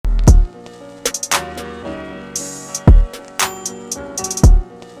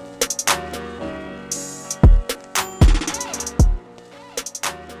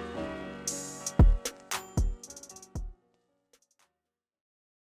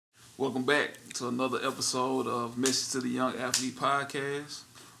Welcome back to another episode of Message to the Young Athlete Podcast.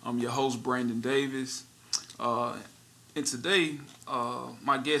 I'm your host, Brandon Davis. And today,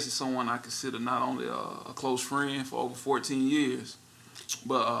 my guest is someone I consider not only a close friend for over 14 years,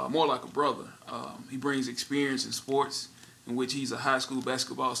 but more like a brother. He brings experience in sports, in which he's a high school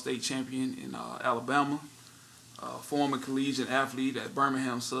basketball state champion in Alabama, former collegiate athlete at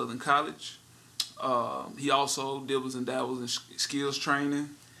Birmingham Southern College. He also dibbles and dabbles in skills training,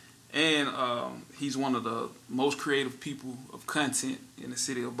 and he's one of the most creative people of content in the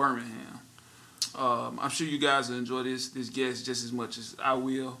city of Birmingham. I'm sure you guys will enjoy this guest just as much as I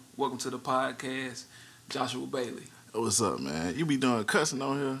will. Welcome to the podcast, Joshua Bailey. What's up, man? You be doing cussing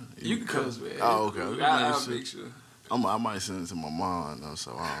on here? You can cuss, man. Oh, okay. I'll make sure. I might send it to my mom, though,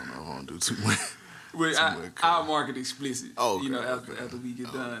 so I don't know if I'm going to do too much. But I'll mark it explicit, okay, after we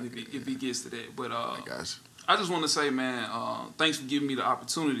get done, if he gets to that. But I got you. I just want to say, man, thanks for giving me the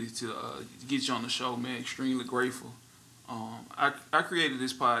opportunity to get you on the show, man. Extremely grateful. I created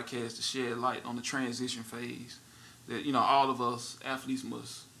this podcast to shed light on the transition phase that all of us athletes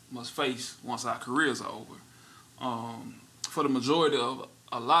must face once our careers are over. For the majority of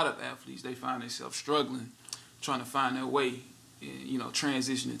a lot of athletes, they find themselves struggling, trying to find their way, and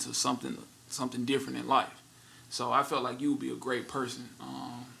transition into something different in life. So I felt like you would be a great person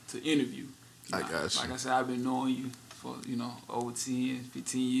to interview. I got you. Like I said, I've been knowing you for over 10,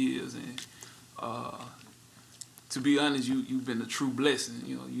 15 years, and to be honest, you've been a true blessing.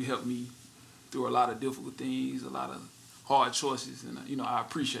 You helped me through a lot of difficult things, a lot of hard choices, and I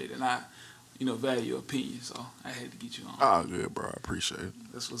appreciate it, and I value your opinion. So I had to get you on. Oh, good, bro. I appreciate it.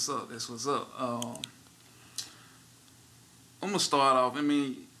 That's what's up. I'm gonna start off. I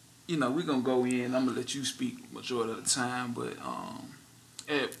mean, we're gonna go in. I'm gonna let you speak majority of the time, but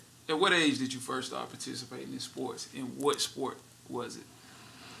at what age did you first start participating in sports, and what sport was it?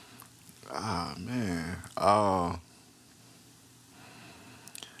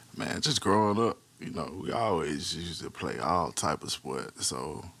 Man, just growing up, we always used to play all type of sports.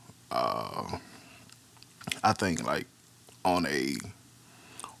 So, I think like on a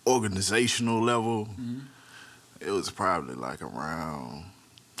organizational level, it was probably like around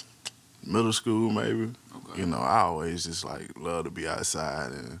middle school, maybe. Okay. I always just like love to be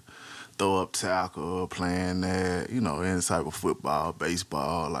outside and throw up tackle, playing that, any type of football,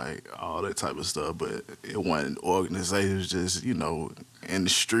 baseball, like all that type of stuff. But it wasn't organizations, just, in the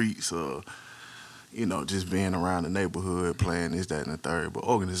streets or, just being around the neighborhood, playing this, that, and the third. But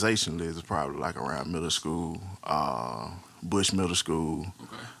organizationally, it's probably like around middle school, Bush Middle School.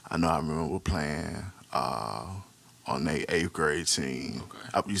 Okay. I remember playing on their 8th grade team. Okay.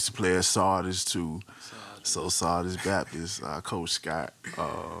 I used to play at Sardis too. So Sardis Baptist, Coach Scott,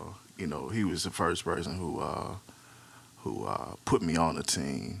 he was the first person who put me on the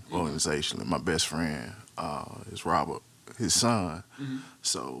team organizationally. My best friend is Robert, his son. Mm-hmm.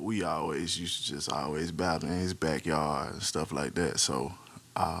 So we always used to just always battle in his backyard and stuff like that. So,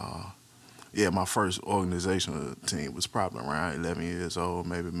 my first organizational team was probably around 11 years old,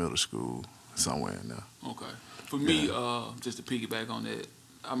 maybe middle school, somewhere in there. Okay. For me, just to piggyback on that,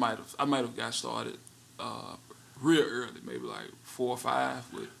 I might have got started real early, maybe like 4 or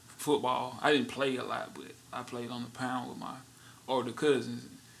 5 with football. I didn't play a lot, but I played on the pound with my older cousins.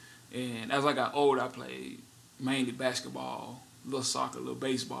 And as I got older, I played mainly basketball, a little soccer, a little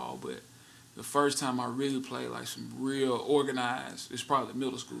baseball. But the first time I really played like some real organized, it's probably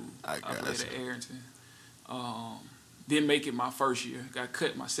middle school. I played at Arrington. Didn't make it my first year. Got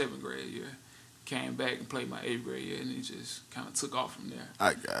cut my 7th grade year. Came back and played my 8th grade year, and it just kind of took off from there.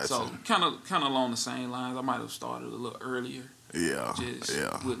 I got so you. kind of along the same lines. I might have started a little earlier. Yeah,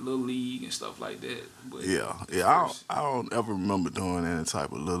 with Little League and stuff like that. But I don't ever remember doing any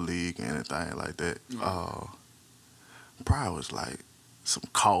type of Little League or anything like that. Right. Probably was like some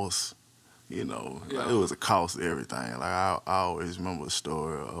cost, It was a cost to everything. Like I always remember the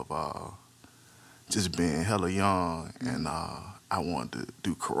story of just being hella young, and I wanted to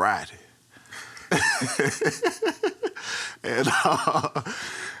do karate. And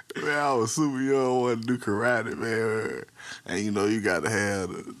man, I was super young, wanted to do karate, man. And you gotta have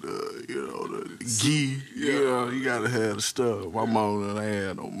the gi. You gotta have the stuff. My mom didn't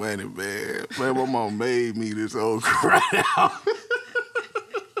have no money, man. Man, my mom made me this old karate outfit.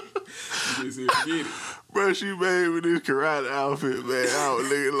 Bro, she made me this karate outfit, man. I was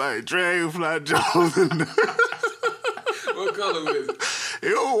looking like Dragonfly Jones. What color was it?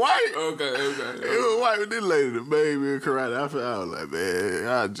 It was white. Okay. It was white, but this lady that made me a karate outfit. I was like, man,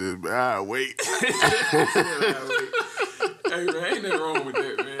 I'll wait. Hey, man, ain't nothing wrong with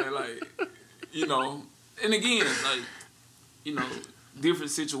that, man. Like, and again, like,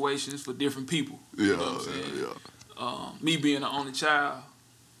 different situations for different people. Yeah, You know what I'm saying? Me being the only child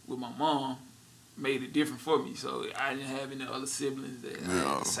with my mom made it different for me. So I didn't have any other siblings that I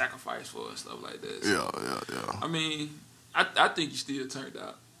had to sacrifice for and stuff like that. So, yeah. I mean, I think you still turned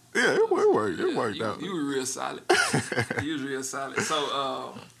out. Yeah, it worked. It worked out. You were real solid. You was real solid.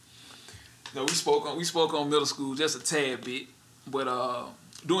 So, we spoke on middle school just a tad bit, but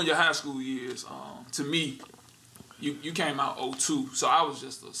during your high school years, to me, you came out 02, so I was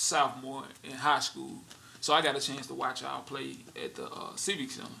just a sophomore in high school. So I got a chance to watch y'all play at the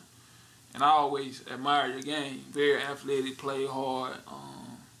Civic Center. And I always admire your game. Very athletic, play hard,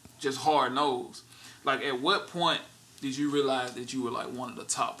 just hard-nosed. Like, at what point did you realize that you were, like, one of the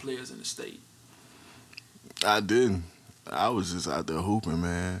top players in the state? I didn't. I was just out there hooping,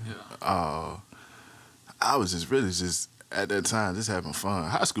 man. Yeah. I was just really just, at that time, just having fun.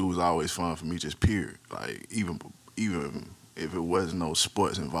 High school was always fun for me, just period. Like, even if it wasn't no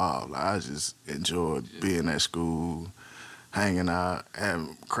sports involved, like, I just enjoyed being at school, hanging out,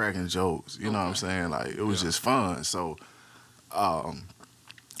 cracking jokes. You know what I'm saying? Like, it was just fun. So,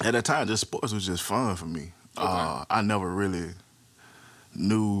 at that time, just sports was just fun for me. I never really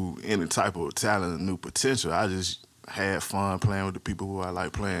knew any type of talent, new potential. I just had fun playing with the people who I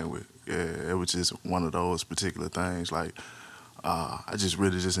like playing with. Yeah, it was just one of those particular things. Like, I just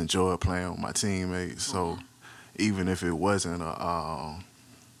really just enjoyed playing with my teammates. So, even if it wasn't a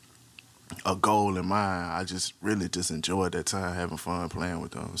goal in mind, I just really just enjoyed that time having fun playing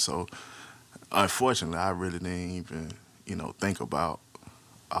with them. So, unfortunately, I really didn't even, think about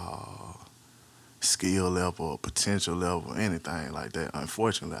skill level or potential level or anything like that.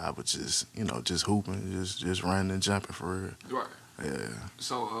 Unfortunately, I was just, just hooping, just running and jumping for real. Right. Yeah.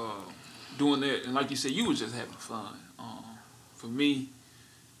 So, doing that, and like you said, you was just having fun. For me,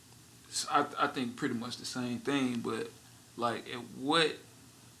 I think pretty much the same thing, but, like,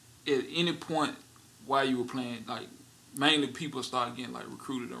 at any point while you were playing, like, mainly people start getting, like,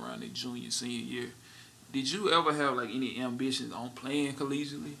 recruited around their junior, senior year. Did you ever have, like, any ambitions on playing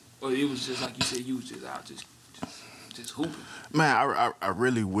collegiately? Or it was just, like you said, you was just out just hooping? Man, I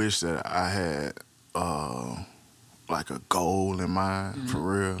really wish that I had, like, a goal in mind, for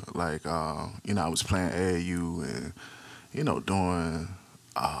real. Like, I was playing AAU and, doing,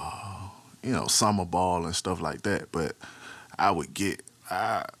 summer ball and stuff like that. But I would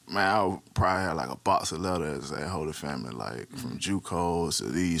I would probably have like a box of letters at Holy Family, like from JUCOs to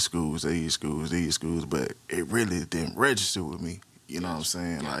these schools, but it really didn't register with me. You know what I'm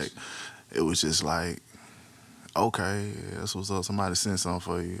saying? Yes. Like, it was just like, okay, that's what's up. Somebody sent something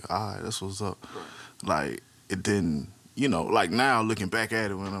for you. All right, that's what's up. Right. Like, it didn't, like now looking back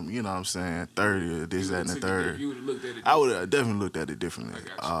at it when I'm, 30 or this, that, and the third. You would have looked at it. I would have definitely looked at it differently.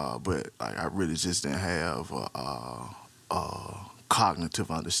 I got you. But like, I really just didn't have a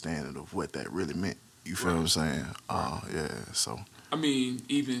cognitive understanding of what that really meant. You feel what I'm saying? Yeah, so. I mean,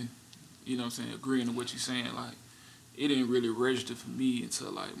 even, agreeing to what you're saying, like, it didn't really register for me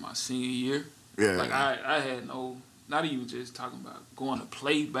until, like, my senior year. Yeah. Like, I had no, not even just talking about going to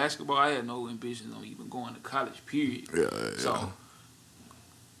play basketball, I had no ambitions on even going to college, period. Yeah. So,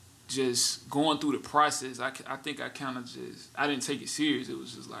 just going through the process, I think I kind of I didn't take it serious. It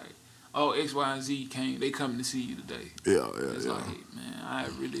was just like, oh, X, Y, and Z they coming to see you today. Yeah. It's like, man, I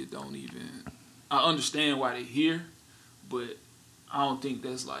really don't even, I understand why they're here, but I don't think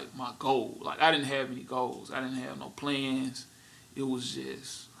that's, like, my goal. Like, I didn't have any goals. I didn't have no plans. It was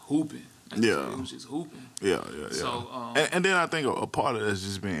just hooping. Like it was just hooping. Yeah. So, and then I think a part of that is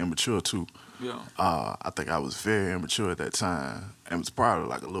just being immature, too. Yeah. I think I was very immature at that time and was probably,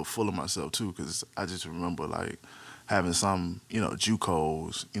 like, a little full of myself, too, because I just remember, like, having some,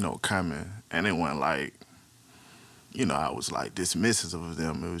 JUCOs, coming, and it wasn't like, I was, like, dismissive of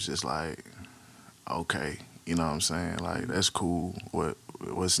them. It was just like, okay, you know what I'm saying? Like, that's cool.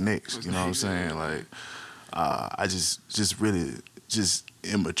 What's next? You know what I'm saying? Like, I just really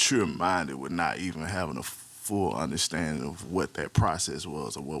immature-minded with not even having a full understanding of what that process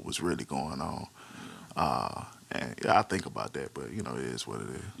was or what was really going on. And I think about that, but it is what it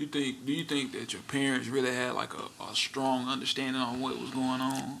is. Do you think that your parents really had, like, a strong understanding on what was going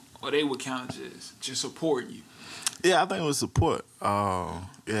on, or they were kind of just supporting you? Yeah, I think it was support. I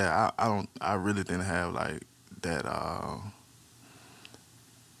really didn't have, like, that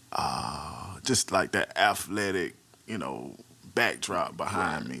just like that athletic, backdrop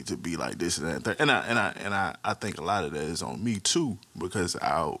behind me to be like this and that. And I think a lot of that is on me too, because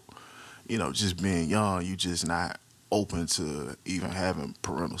just being young, you just not open to even having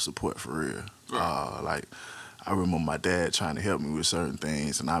parental support for real. Right. Like, I remember my dad trying to help me with certain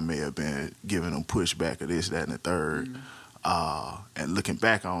things, and I may have been giving him pushback or this, that, and the third. And looking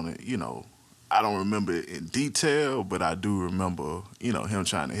back on it, you know, I don't remember it in detail, but I do remember, you know, him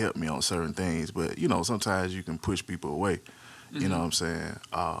trying to help me on certain things. But, you know, sometimes you can push people away. You know what I'm saying?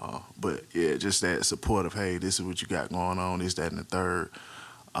 But yeah, just that support of, hey, this is what you got going on, this, that, and the third.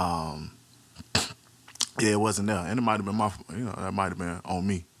 Yeah, it wasn't there, and it might have been that might have been on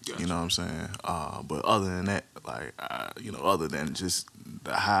me. Gotcha. You know what I'm saying? But other than that, like, you know, other than just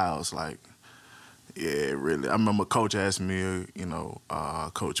the house, like, yeah, really. I remember Coach asked me, you know,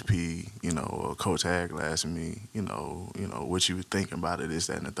 Coach P, you know, or Coach Hagler asked me, you know, what you were thinking about it, this,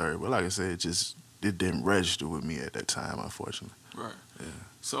 that, and the third. But like I said, it didn't register with me at that time, unfortunately. Right. Yeah.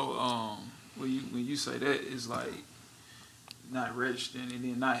 So when you say that, it's like not registering and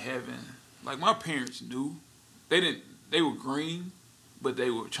then not having, like, my parents knew. They were green, but they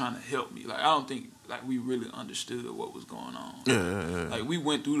were trying to help me. Like, I don't think, like, we really understood what was going on. Yeah. Like, we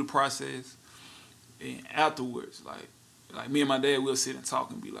went through the process, and afterwards, like me and my dad will sit and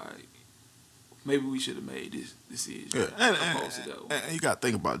talk and be like, maybe we should have made this decision. Yeah, and you got to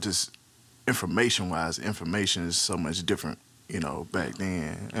think about just information-wise. Information is so much different, you know, back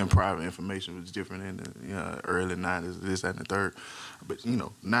then. And private information was different in the early 90s, this, that, and the third. But, you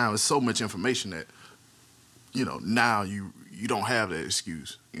know, now it's so much information that, you know, now you don't have that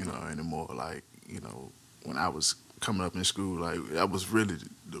excuse, you know, anymore. Like, you know, when I was coming up in school, like, that was really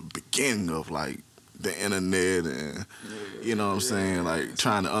the beginning of, like, the internet and, you know what I'm saying, like,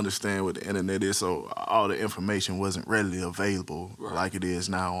 trying to understand what the internet is. So all the information wasn't readily available like it is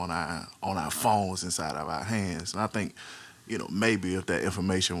now on our phones inside of our hands. And I think, you know, maybe if that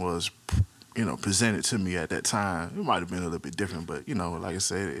information was, you know, presented to me at that time, it might have been a little bit different. But, you know, like I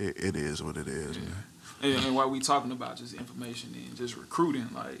said, it is what it is, man. And while we talking about just information and just recruiting,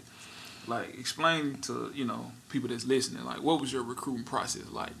 like explain to, you know, people that's listening, like, what was your recruiting process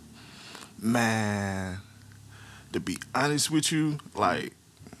like? Man, to be honest with you, like,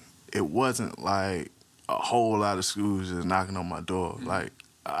 it wasn't like a whole lot of schools just knocking on my door. Like,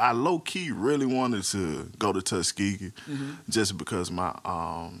 I low key really wanted to go to Tuskegee, just because my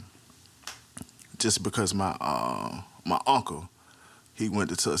my uncle, he went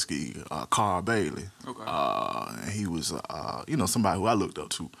to Tuskegee, Carl Bailey. Okay. And he was you know, somebody who I looked up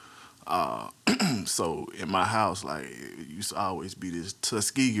to. So in my house, like, it used to always be this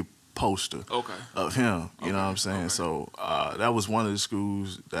Tuskegee poster of him. You know what I'm saying? Okay. So that was one of the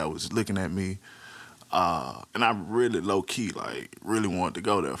schools that was looking at me. And I really low key, like, really wanted to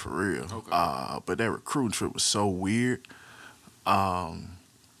go there for real. Okay. But that recruiting trip was so weird. And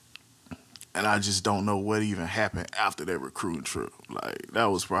I just don't know what even happened after that recruiting trip. Like, that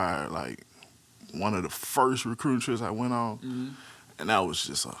was probably, like, one of the first recruiting trips I went on. And that was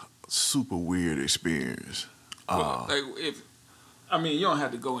just a super weird experience. Well, like, you don't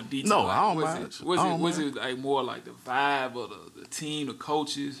have to go in detail. No, like, I don't mind. Was it like more like the vibe of the team, the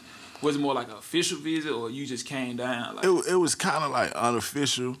coaches? Was it more like an official visit, or you just came down? Like, it was kind of like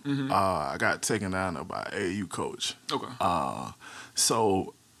unofficial. I got taken down there by AAU coach. Okay.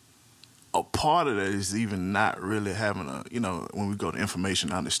 So a part of that is even not really having a, you know, when we go to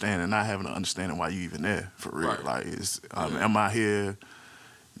information understanding, not having an understanding why you even there for real. Right. Like, am I here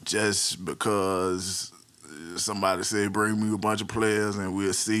just because somebody said bring me a bunch of players and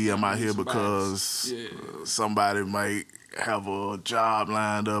we'll see? Am I here because somebody might have a job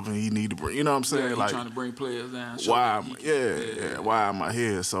lined up and he need to bring, you know what I'm saying? Yeah, like, trying to bring players down. Why why am I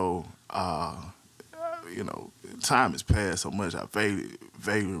here? So, you know, time has passed so much, I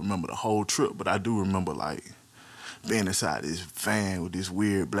vaguely remember the whole trip, but I do remember, like, being inside this van with this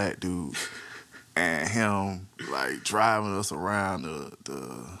weird black dude and him, like, driving us around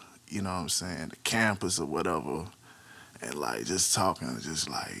the you know what I'm saying, the campus or whatever, and, like, just talking, just,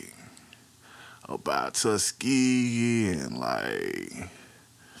 like, about Tuskegee and, like,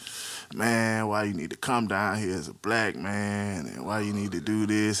 man, why you need to come down here as a black man and why you need to do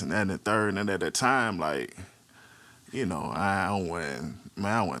this and that and the third. And at that time, like, you know, I wasn't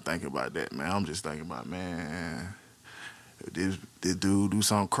thinking about that, man. I'm just thinking about, man, if this dude do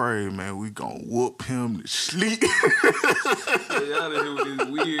something crazy, man, we gonna whoop him to sleep. Y'all in here with this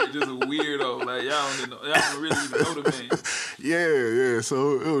weird, just a weirdo. Like, y'all don't really even know the man. Yeah.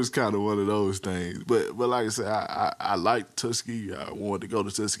 So it was kind of one of those things. But like I said, I liked Tuskegee. I wanted to go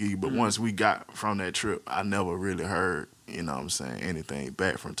to Tuskegee. But once we got from that trip, I never really heard, you know what I'm saying, anything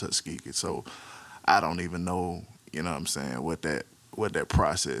back from Tuskegee. So I don't even know, you know what I'm saying, what that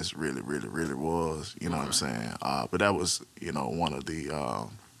process really was, you know what I'm saying. But that was, you know, one of the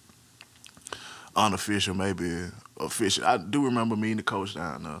unofficial, maybe official. I do remember meeting the coach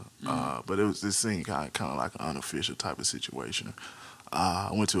down there, but it seemed kind of like an unofficial type of situation. I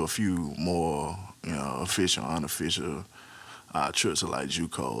went to a few more, you know, official, unofficial trips to like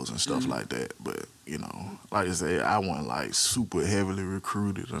JUCOs and stuff like that. But you know, like I said, I wasn't like super heavily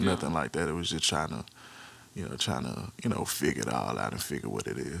recruited or nothing like that. It was just trying to figure it all out and figure what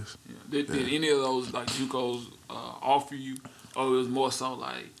it is. Yeah. Did any of those like JUCOs offer you, or it was more so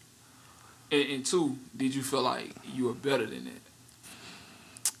like? And two, did you feel like you were better than that?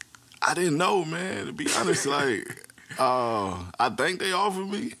 I didn't know, man. To be honest, like I think they offered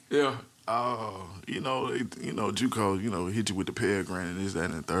me. Yeah. JUCO, hit you with the Pell Grant and this, that,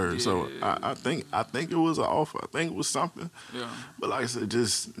 and the third. Yeah. So I think it was an offer. I think it was something. Yeah. But like I said,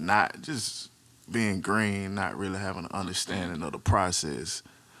 just being green, not really having an understanding of the process,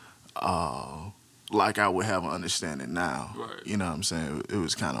 like I would have an understanding now. Right. You know what I'm saying? It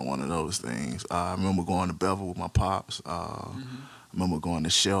was kind of one of those things. I remember going to Bevel with my pops. I remember going to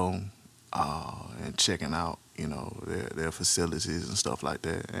Shell and checking out, their facilities and stuff like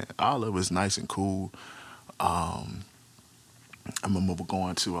that. And all of it was nice and cool. I remember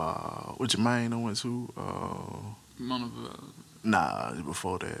going to what Jermaine I went to. Nah,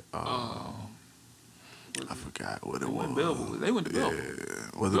 before that. I forgot what it was. They went to Bevel.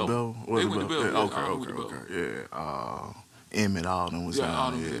 Yeah. Was it Bevel? They went to Bevel. Okay. Yeah. Emmett Alden was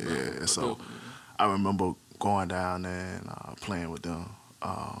down there. Yeah. So I remember going down there and playing with them.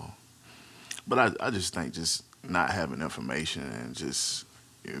 But I just think just not having information and just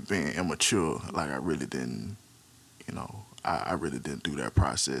being immature, like I really didn't, I really didn't do that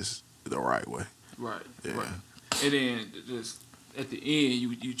process the right way. Right. Yeah. Right. And then just at the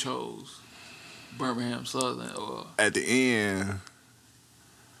end, you chose Birmingham Southern, or at the end,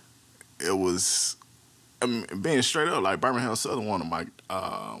 it was. I mean, being straight up, like Birmingham Southern, one of my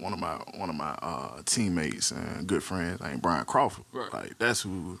teammates and good friends named Brian Crawford. Right. Like that's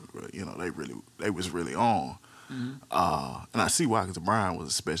who they was really on. And I see why, because Brian was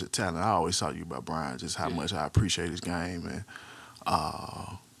a special talent. I always talk to you about Brian, just how much I appreciate his game, and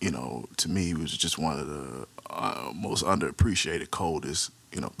to me, he was just one of the most underappreciated, coldest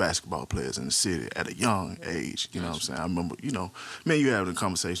basketball players in the city at a young age. You know what I'm saying? I remember, me and you having a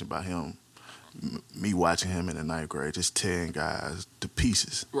conversation about him. Me watching him in the 9th grade, just tearing guys to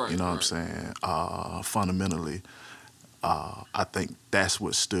pieces. Right, you know what I'm saying? Fundamentally, I think that's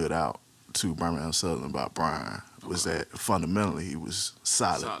what stood out to Birmingham Southern about Brian, was that fundamentally he was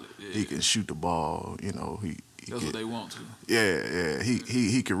solid. Yeah. He can shoot the ball. That's what they want to. Yeah.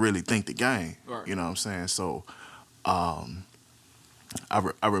 He could really think the game. Right. You know what I'm saying? So, I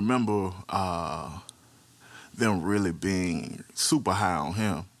remember them really being super high on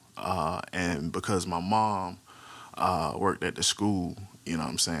him. And because my mom worked at the school, you know what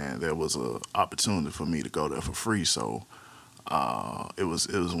I'm saying, there was an opportunity for me to go there for free. So it was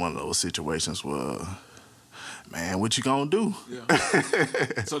one of those situations where, man, what you gonna do? Yeah.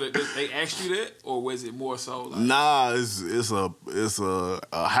 So they asked you that, or was it more so like? Nah, it's a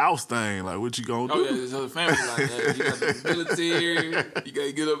house thing. Like, what you gonna do? Oh yeah, it's a family like that. You got the military. You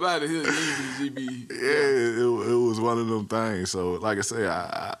gotta get up out of here. Yeah, it was one of them things. So, like I say,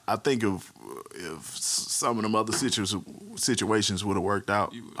 I think if some of them other situations would have worked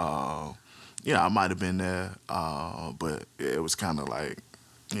out, I might have been there. But it was kind of like,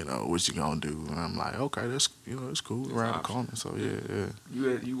 what you gonna do? And I'm like, okay, that's it's cool, it's around the corner. So yeah.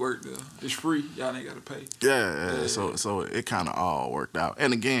 You worked there. It's free. Y'all ain't gotta pay. Yeah. So it kind of all worked out.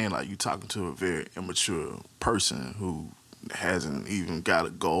 And again, like, you talking to a very immature person who hasn't even got a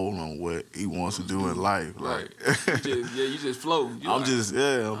goal on what he wants to do in life. Right. Like, you just floating. I'm just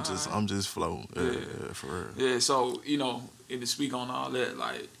floating. Yeah, for real. Yeah. So and to speak on all that,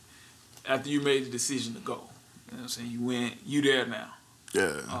 like after you made the decision to go, you know what I'm saying, you there now.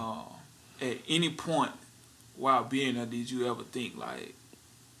 Yeah. At any point while being there, did you ever think like,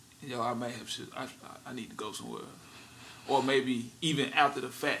 I may have I need to go somewhere, or maybe even after the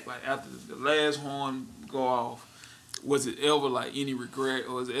fact, like after the last horn go off, was it ever like any regret,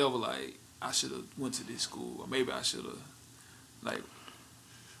 or was it ever like I should have went to this school, or maybe I should have like?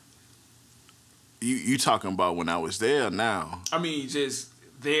 You talking about when I was there now? I mean, just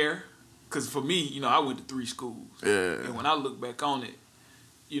there, because for me, I went to 3 schools. Yeah. And when I look back on it,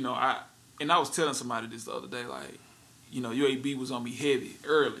 I was telling somebody this the other day, like, UAB was on me heavy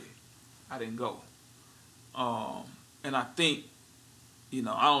early. I didn't go. And I think, I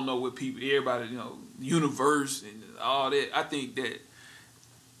don't know what everybody, universe and all that. I think that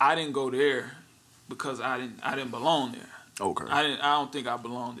I didn't go there because I didn't belong there. Okay. I don't think I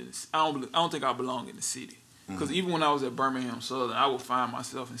belonged in this. I don't think I belong in the city. Because even when I was at Birmingham Southern, I would find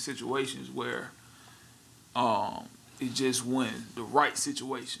myself in situations where it just wasn't the right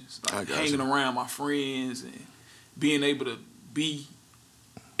situations. Like hanging around my friends and being able to be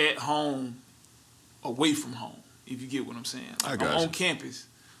at home away from home. if you get what I'm saying. I Like, got I'm you. on campus,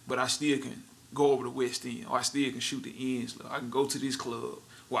 but I still can go over to West End, or I still can shoot the ends. I can go to this club,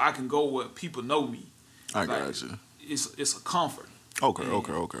 where I can go where people know me. I got you. It's a comfort. Okay, And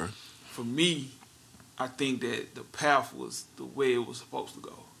okay. For me, I think that the path was the way it was supposed to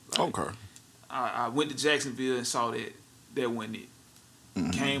go. Like, Okay. I went to Jacksonville and saw that wasn't it.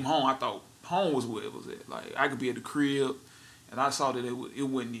 Mm-hmm. Came home, I thought home was where it was at. Like, I could be at the crib, and I saw that it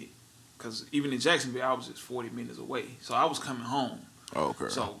wasn't it. Because even in Jacksonville, I was just 40 minutes away. So I was coming home. Okay.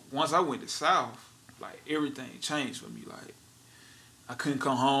 So once I went to South, like, everything changed for me. Like, I couldn't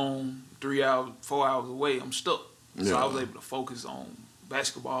come home 3 hours, 4 hours away. I'm stuck. So I was able to focus on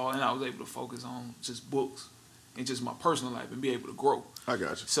basketball, and I was able to focus on just books and just my personal life and be able to grow. I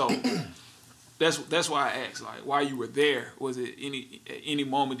got you. So that's why I asked, like, while you were there, was it at any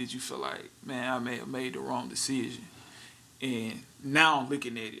moment did you feel like, man, I may have made the wrong decision? And now I'm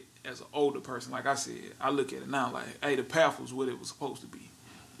looking at it as an older person. Like I said, I look at it now like, hey, the path was what it was supposed to be.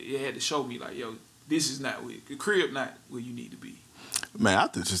 It had to show me, like, yo, this is not where the crib not where you need to be. Man, I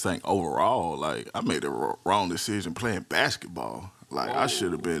just think overall, like, I made the wrong decision playing basketball. Like, I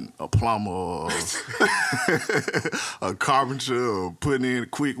should have been a plumber or a carpenter or putting in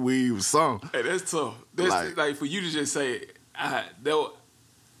quick weave or something. Hey, that's tough. That's like for you to just say, that's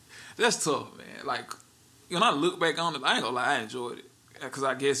tough, man. Like, when I look back on it, I ain't gonna lie, I enjoyed it. Because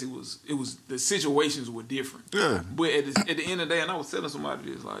I guess it was the situations were different. Yeah. But at the end of the day, and I was telling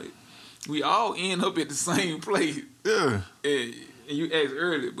somebody this, like, we all end up at the same place. Yeah. And you asked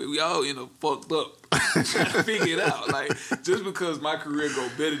earlier, but we all end up fucked up trying to figure it out. Like, just because my career go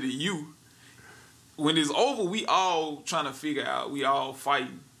better than you, when it's over, we all trying to figure out, we all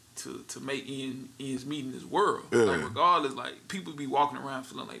fighting to make ends meet in this world. Yeah. Like, regardless, like, people be walking around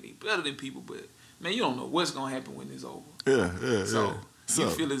feeling like they better than people, but, man, you don't know what's going to happen when it's over. Yeah. So, you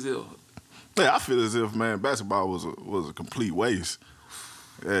feel as if... Yeah, I feel as if, man, basketball was a complete waste.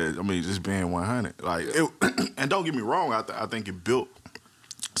 Yeah, I mean, just being 100. Like, and don't get me wrong, I think it built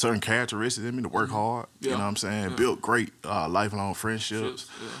certain characteristics in me to work hard. Yeah. You know what I'm saying? It built great lifelong friendships.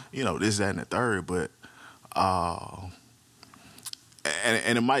 Yeah. You know, this, that, and the third. But, and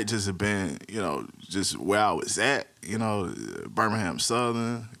it might just have been, you know, just where I was at, you know, Birmingham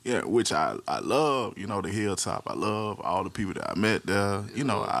Southern, yeah, which I love, you know, the Hilltop. I love all the people that I met there. You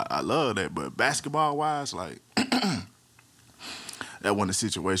know, I love that. But basketball-wise, like, that wasn't a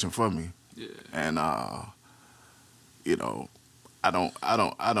situation for me. Yeah. And you know, I don't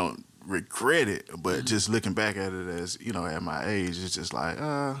regret it, but just looking back at it as, you know, at my age, it's just like,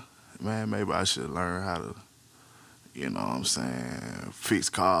 man, maybe I should learn how to, you know what I'm saying, fix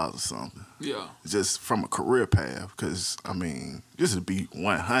cars or something. Yeah. Just from a career path, because, I mean, just to be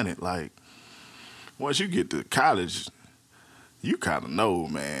 100, like, once you get to college, you kind of know,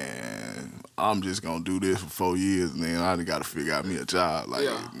 man, I'm just going to do this for 4 years and then I got to figure out me a job. Like,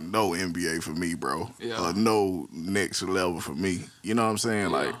 no NBA for me, bro. Yeah. No next level for me. You know what I'm saying?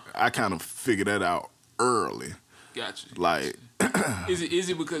 Yeah. Like, I kind of figured that out early. Gotcha. Like, is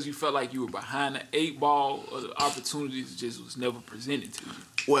it because you felt like you were behind the 8 ball, or the opportunities just was never presented to you?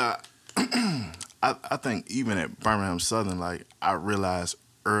 well, I think even at Birmingham Southern, like, I realized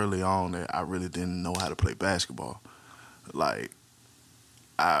early on that I really didn't know how to play basketball. Like,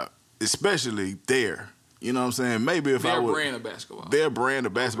 especially there, you know what I'm saying? Maybe if Their I was brand of basketball. their brand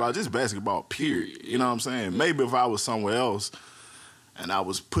of basketball, just basketball, period. You know what I'm saying? Maybe if I was somewhere else and I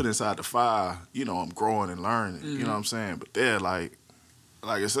was put inside the fire, you know, I'm growing and learning. You know what I'm saying? But they're like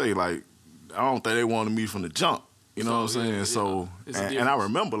I say, like, I don't think they wanted me from the jump. You know what I'm saying? So, and I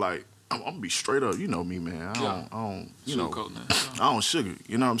remember, like, I'm gonna be straight up. You know me, man. I don't, you know, I don't sugar.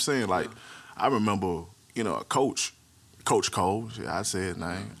 You know what I'm saying? Like, I remember, you know, Coach Cole. I said his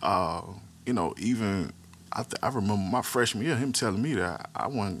name. You know, even I remember my freshman year, him telling me that I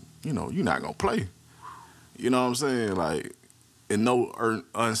wasn't, you know, you're not gonna play. You know what I'm saying? Like, in no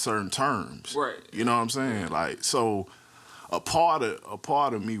uncertain terms. Right. You know what I'm saying? Like, so a part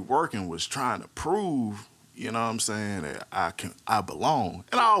of me working was trying to prove, you know what I'm saying, that I belong.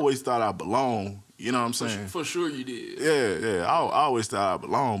 And I always thought I belonged, you know what I'm saying? For sure you did. Yeah. I always thought I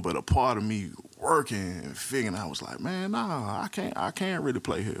belonged, but a part of me working and figuring, I was like, man, nah, I can't really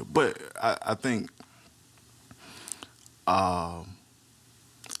play here. But I think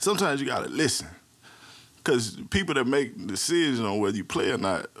sometimes you gotta listen. Because people that make decisions on whether you play or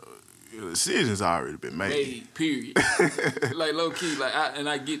not, the decision's already been made. Period. Like, low key, like,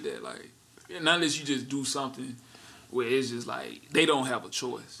 I get that. Like, not unless you just do something where it's just like they don't have a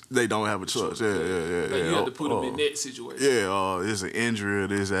choice. They don't have a choice. Yeah. Like, you have to put them in that situation. Yeah, it's an injury or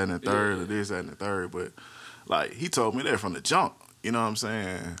this, that, and the third, or this, that, and the third. But, like, he told me that from the jump. You know what I'm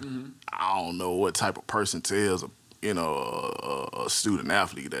saying? Mm-hmm. I don't know what type of person tells a you know, a student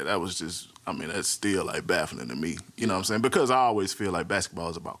athlete, that was just, I mean, that's still like baffling to me. You know what I'm saying? Because I always feel like basketball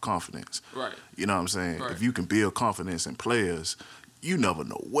is about confidence. Right. You know what I'm saying? Right. If you can build confidence in players, you never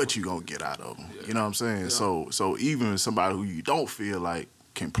know what you're gonna get out of them. Yeah. You know what I'm saying? Yeah. So even somebody who you don't feel like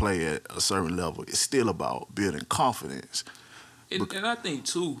can play at a certain level, it's still about building confidence. And I think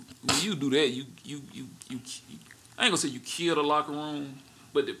too, when you do that, you I ain't gonna say you kill the locker room,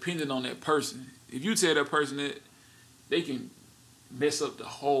 but depending on that person, if you tell that person that, they can mess up the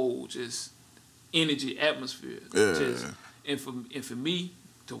whole just energy atmosphere. Yeah. And for me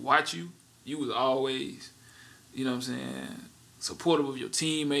to watch you, you was always, you know what I'm saying, supportive of your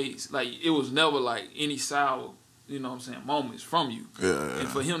teammates. Like, it was never like any sour, you know what I'm saying, moments from you. Yeah. And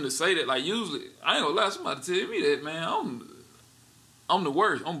for him to say that, like, usually, I ain't gonna lie, somebody tell me that, man, I'm the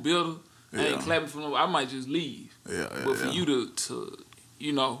worst. I'm bitter. I ain't clapping for them. I might just leave. But for you to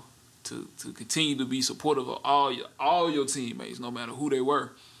you know, to continue to be supportive of all your teammates, no matter who they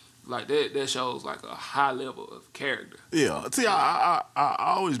were, like that shows like a high level of character. Yeah. See, I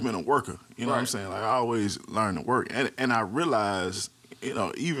always been a worker. You know what I'm Right. saying? Like, I always learned to work, and I realized, you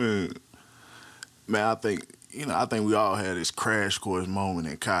know, even, man, I think we all had this crash course moment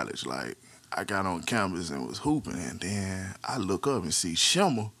in college. Like, I got on campus and was hooping, and then I look up and see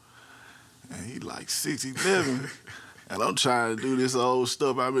Shimmer, and he like 6'11", and I'm trying to do this old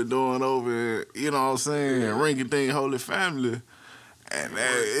stuff I've been doing over, you know what I'm saying, rinky-dink Holy Family, and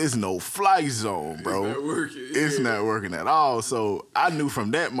it's no flight zone, bro. It's not working. It's not working at all. So I knew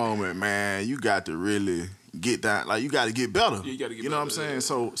from that moment, man, you got to really get down. Like, you got to get better. You got to get better. You know what I'm saying?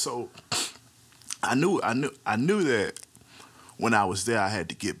 So I knew that when I was there, I had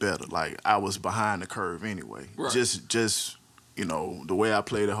to get better. Like, I was behind the curve anyway. Right. Just you know, the way I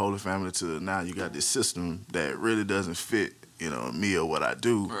play the Holy Family to now, you got this system that really doesn't fit, you know, me or what I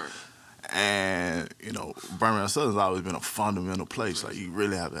do. Right. And, you know, Birmingham Southern's always been a fundamental place. Like, you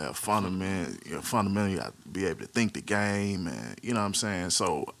really have to have fundamental. You got to be able to think the game, and, you know what I'm saying?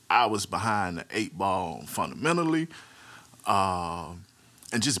 So I was behind the 8 ball fundamentally. And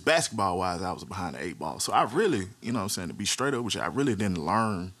just basketball-wise, I was behind the 8 ball. So I really, you know what I'm saying, to be straight up with you, I really didn't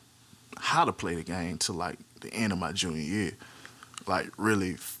learn how to play the game till, like, the end of my junior year. Like,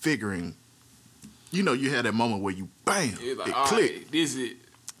 really figuring, you know, you had that moment where you, bam, Like, it clicked. right, this is it.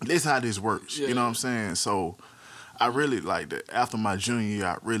 This how this works. Yeah. You know what I'm saying? So I really, like, after my junior year,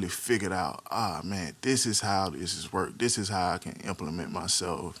 I really figured out, man, this is how this is work. This is how I can implement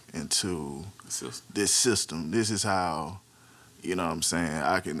myself into this system. This is how, you know what I'm saying,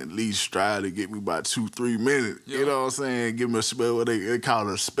 I can at least strive to get me about 2-3 minutes. Yeah. You know what I'm saying? Give me a spell. What they call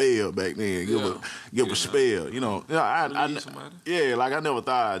it a spell back then. Give a spell. You know, like, I never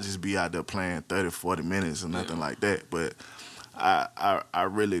thought I'd just be out there playing 30, 40 minutes or nothing like that. But I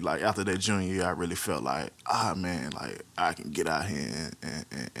really, like, after that junior year, I really felt like, man, like, I can get out here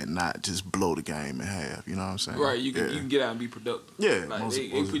and not just blow the game in half. You know what I'm saying? Right, you can get out and be productive. Yeah. Like, they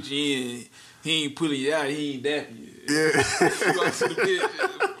put you in, he ain't pulling you out, he ain't dapping you. Yeah. You go to the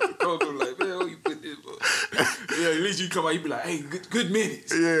bench, coach was like, man, where you put this for? Yeah, at least you come out, you be like, hey, good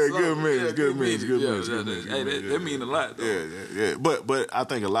minutes. Yeah, So, good minutes, good minutes. Hey, that mean a lot, though. Yeah. But I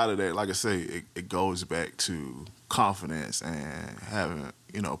think a lot of that, like I say, it goes back to confidence and having,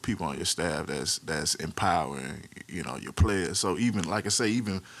 you know, people on your staff that's empowering, you know, your players. So even, like I say,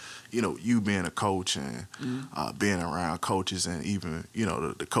 even, you know, you being a coach and being around coaches, and even, you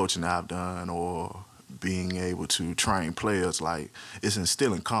know, the coaching I've done, or being able to train players, like, it's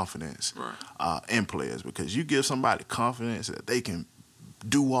instilling confidence in players, because you give somebody confidence that they can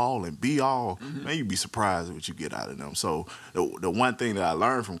do all and be all, man, you'd be surprised at what you get out of them. So the one thing that I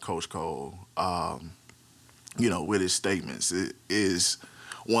learned from Coach Cole, you know, with his statements, is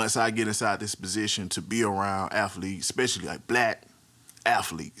once I get inside this position to be around athletes, especially like black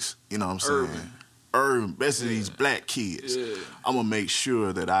athletes, you know what I'm saying? Urban, especially these black kids. Yeah. I'm going to make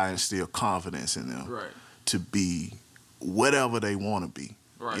sure that I instill confidence in them to be whatever they want to be.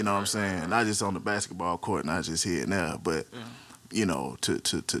 You know what I'm saying? Not just on the basketball court, not just here and there, but, you know,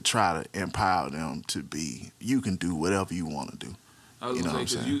 to try to empower them to be, you can do whatever you want to do. I was gonna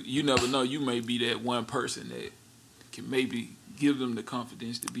say, because you never know, you may be that one person that can maybe give them the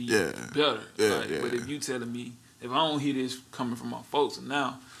confidence to be better. But if you telling me, if I don't hear this coming from my folks, and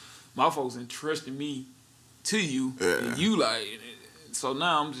now my folks entrusting me to you, and you like, so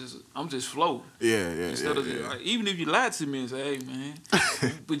now I'm just floating. Instead of like, even if you lied to me and say, hey man,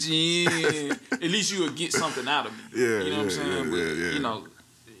 put you in, at least you will get something out of me. You know what I'm saying? But you know,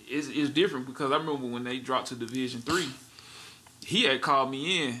 it's different, because I remember when they dropped to Division III, he had called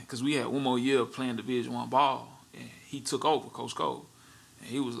me in because we had one more year of playing Division I ball, and he took over, Coach Cole, and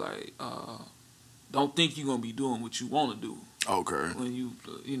he was like, don't think you're gonna be doing what you want to do. Okay. When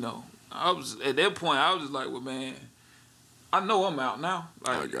you know, I was at that point. I was just like, well, man, I know I'm out now.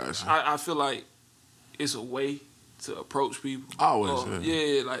 Like, I got you. I feel like it's a way to approach people. Always,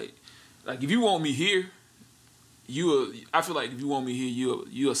 yeah. Like if you want me here, I feel like if you want me here,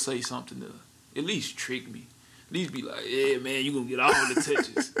 you'll say something to at least trick me. At least be like, yeah, man, you gonna get all the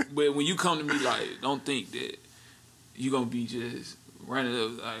touches. But when you come to me, like, don't think that you gonna be just running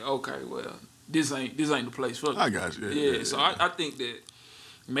up like, okay, well, this ain't the place for me. I got you. Yeah. So I think that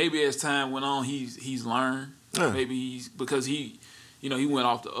maybe as time went on, he's learned. Yeah. Maybe because he went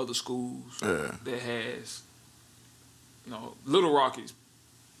off to other schools Yeah. that has, Little Rock is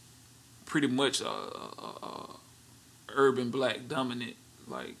pretty much a urban black dominant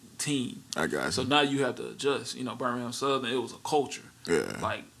like team. I got you. So now you have to adjust. Birmingham Southern, it was a culture. Yeah.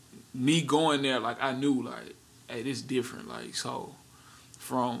 Like me going there, like I knew like, hey, this different. Like so,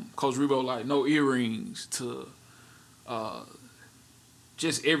 from Coach Rebo, like no earrings to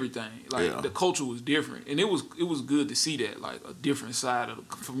just everything. Like the culture was different, and it was good to see that, like a different side of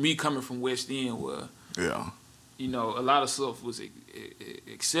for me coming from West End, where a lot of stuff was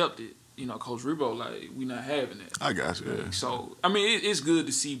accepted. Coach Rebo, like we not having that. I got you. Yeah. So I mean, it's good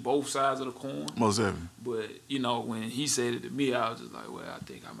to see both sides of the coin. Most definitely. But when he said it to me, I was just like, well, I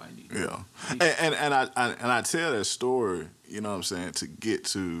think I might need. And I tell that story, you know what I'm saying, to get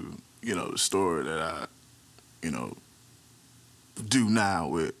to the story that I do now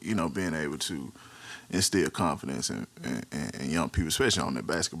with being able to instill confidence in young people, especially on the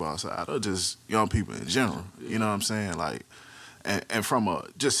basketball side, or just young people in general. You know what I'm saying, like. And from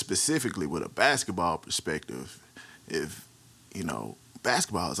just specifically with a basketball perspective, if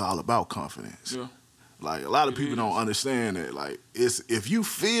basketball is all about confidence. Yeah. Like a lot of people don't understand that. Like if you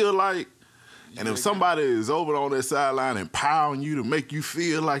feel like, and if somebody is over on that sideline empowering you to make you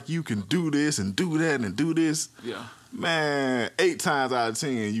feel like you can do this and do that and do this, man, 8 times out of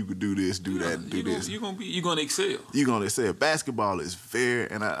 10 you could do this, do that, and do this. You're gonna excel. You're gonna excel. Basketball is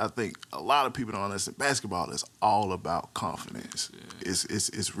and I think a lot of people don't understand. Basketball is all about confidence. Yeah.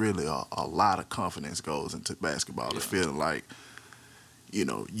 It's really a lot of confidence goes into basketball. To feeling like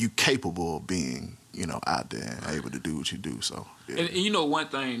you capable of being out there and able to do what you do. So and one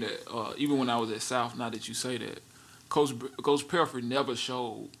thing that even when I was at South, now that you say that, Coach Pelfrey never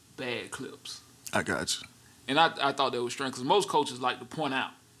showed bad clips. I got you. And I thought that was strange because most coaches like to point out,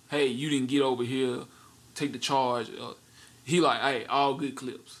 hey, you didn't get over here, take the charge. He like, hey, all good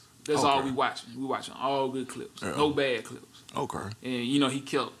clips. That's all we watching. We watching all good clips, no bad clips. Okay. And he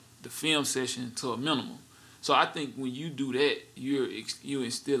kept the film session to a minimum. So I think when you do that, you're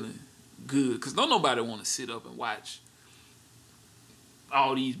instilling good, because don't nobody want to sit up and watch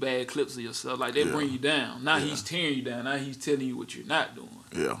all these bad clips of yourself. Like, they bring you down. Now he's tearing you down. Now he's telling you what you're not doing.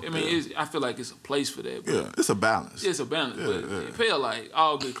 Yeah. I mean, I feel like it's a place for that. But it's a balance. It's a balance. But it felt like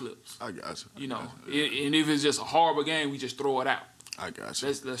all good clips. I got you. And if it's just a horrible game, we just throw it out. I got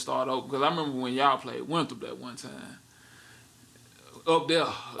you. Let's start over. Because I remember when y'all played Winthrop that one time. Up there.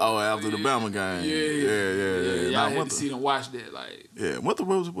 Oh, after the Bama game. Yeah. Y'all had to see them watch that. Like, Winthrop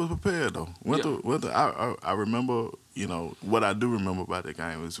was prepared, though. Winthrop, I remember, what I do remember about that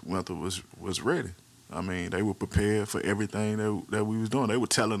game was Winthrop was ready. I mean, they were prepared for everything that we was doing. They were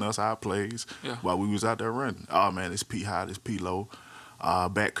telling us our plays while we was out there running. Oh, man, it's P high, it's P low.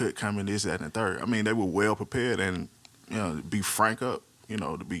 Back cut coming, this, that, and the third. I mean, they were well prepared. And, to be frank to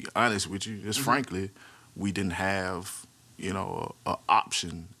be honest with you, just frankly, we didn't have, an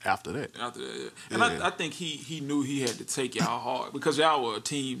option after that. And I think he knew he had to take y'all hard because y'all were a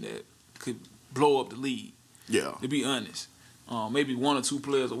team that could blow up the league. Yeah. To be honest. Maybe 1 or 2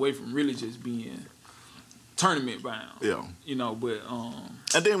 players away from really just being tournament bound. Yeah. But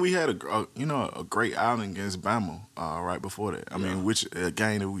and then we had a great outing against Bama right before that. I mean, which a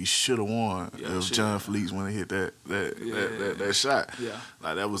game that we should have won if John Fleets when he hit that shot. Yeah.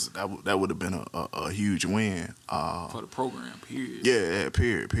 Like that would have been a huge win for the program. Period. Yeah.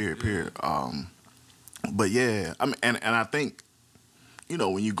 Period. But yeah, I mean, and I think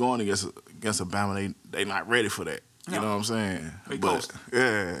when you're going against a Bama, they not ready for that. You know what I'm saying?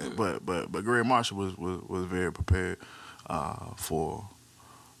 But Greg Marshall was very prepared for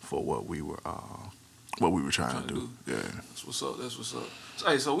what we were trying to do. Yeah, that's what's up.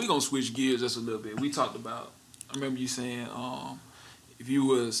 So we gonna switch gears just a little bit. We talked about. I remember you saying if you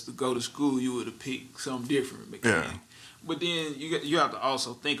was to go to school, you would have picked something different. Yeah. But then you have to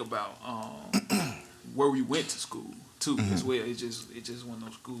also think about where we went to school too as well. It's just one of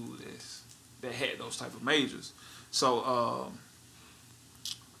those schools that had those type of majors. So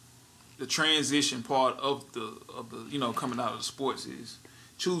the transition part of the coming out of the sports is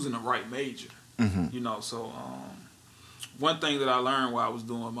choosing the right major. Mm-hmm. You know, so one thing that I learned while I was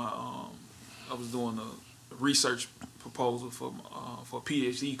doing a research proposal for a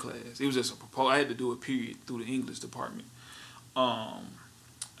PhD class. It was just a proposal. I had to do it period through the English department. I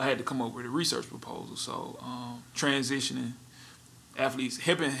had to come up with a research proposal. So transitioning athletes,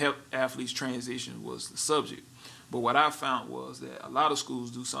 helping athletes transition was the subject. But what I found was that a lot of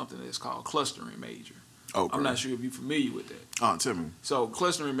schools do something that's called clustering major. Okay. I'm not sure if you're familiar with that. Tell me. So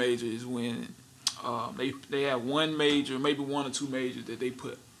clustering major is when they have one major, maybe one or two majors that they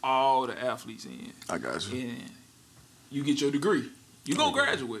put all the athletes in. I got you. And you get your degree. You're going to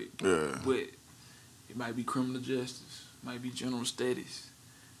graduate. Yeah. But it might be criminal justice. It might be general studies.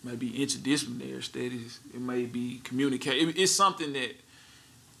 It might be interdisciplinary studies. It may be communication. It's something that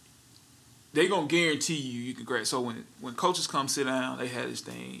they're going to guarantee you can graduate. So when coaches come sit down, they have this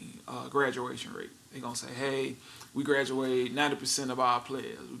thing, graduation rate. They're going to say, hey, we graduate 90% of our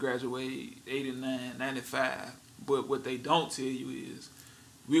players. We graduate 89, 95. But what they don't tell you is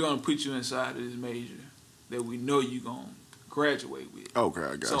we're going to put you inside of this major that we know you're going to graduate with. Okay,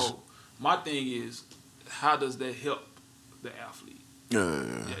 I got you. So my thing is, how does that help the athlete? Yeah.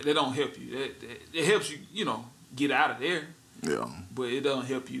 That don't help you. It helps you, get out of there. Yeah. But it doesn't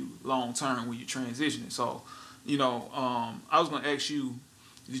help you long term when you're transitioning. So, I was going to ask you,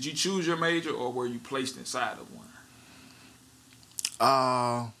 did you choose your major or were you placed inside of one?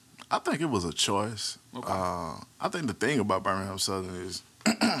 I think it was a choice. Okay. I think the thing about Birmingham Southern is,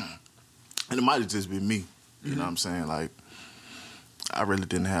 and it might have just been me, you know what I'm saying? Like, I really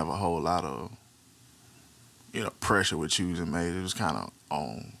didn't have a whole lot of, pressure with choosing major. It was kind of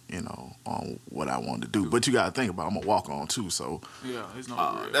on what I wanted to do. But you got to think about, I'm a walk-on too, so Yeah, it's no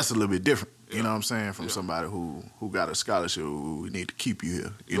regret. that's a little bit different. Yeah. You know what I'm saying? From Yeah. somebody who got a scholarship, who we need to keep you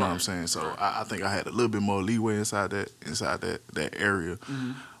here. You know what I'm Right. saying? So Right. I think I had a little bit more leeway inside that area.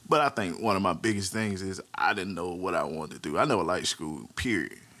 Mm-hmm. But I think one of my biggest things is I didn't know what I wanted to do. I never liked school,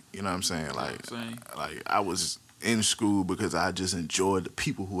 period. You know what I'm saying? Same. Like I was in school because I just enjoyed the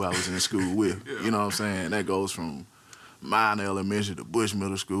people who I was in school with. Yeah. You know what I'm saying? That goes from Minor Elementary to Bush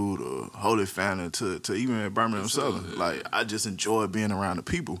Middle School to Holy Family to even at Birmingham Southern. Yeah. Like I just enjoyed being around the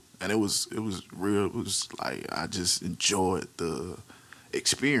people, and it was real. It was like I just enjoyed the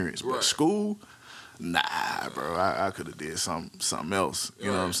experience. But Right. school, nah, bro. I could have did something else. You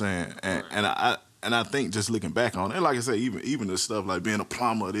know what I'm saying? And I think just looking back on it, like I said, even the stuff like being a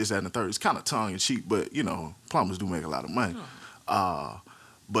plumber, this, that, and the third, it's kind of tongue in cheek, but plumbers do make a lot of money. Yeah.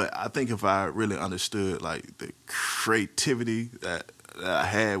 But I think if I really understood like the creativity that I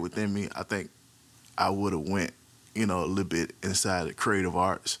had within me, I think I would have went, a little bit inside the creative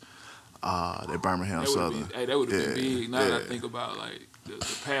arts, at Birmingham Southern. That would have been big. Now that I yeah. think about like the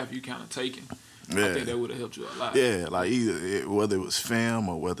path you kind of taken, Yeah. I think that would have helped you a lot. Yeah, like whether it was film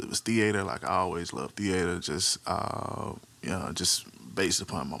or whether it was theater, like I always loved theater, just just based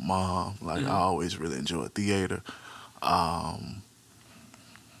upon my mom. Like I always really enjoyed theater. I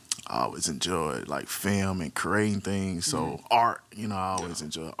always enjoyed like film and creating things. So art, I always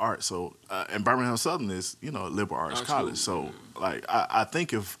enjoyed art. So and Birmingham Southern is, a liberal arts college. So like I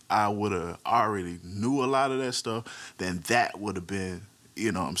think if I would have already knew a lot of that stuff, then that would have been,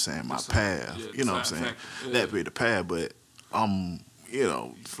 my path. Yeah, You know what I'm saying? yeah. That'd be the path. But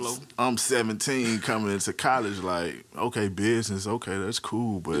Flow. I'm 17 coming into college, like, okay, business, okay, that's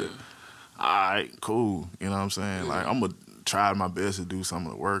cool, but all right, cool. You know what I'm saying? Like, I'm going to try my best to do some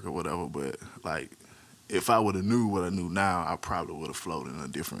of the work or whatever, but, like, if I would have knew what I knew now, I probably would have flowed in a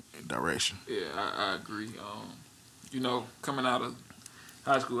different direction. Yeah, I agree. Coming out of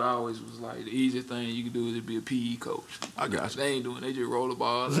high school, I always was like, the easiest thing you can do is to be a PE coach. I got you. They ain't doing. They just roll the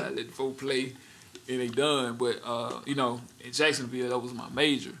ball out, let the folk play, and they done. But in Jacksonville, that was my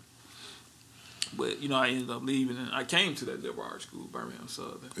major. But I ended up leaving, and I came to that liberal arts school, Birmingham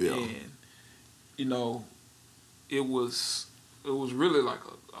Southern, Yeah. and it was really like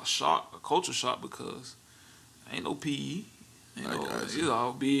a shock, a culture shock, because ain't no PE. It's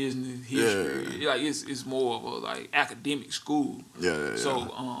all business, history. Yeah. Like it's more of a like academic school. Yeah.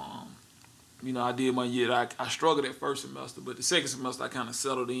 So I did my year. I struggled at first semester, but the second semester I kind of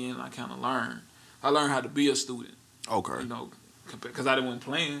settled in. And I kind of learned. I learned how to be a student. Okay. Because I didn't want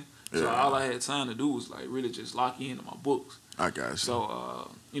playing. So Yeah. all I had time to do was like really just lock into my books. I got you. So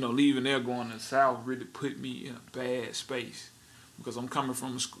leaving there, going to the South really put me in a bad space, because I'm coming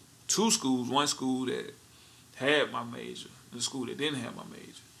from two schools. One school that had my major, the school that didn't have my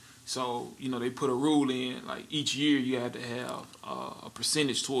major. So they put a rule in, like each year you had to have a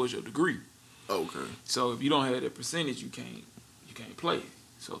percentage towards your degree. Okay. So if you don't have that percentage, you can't play.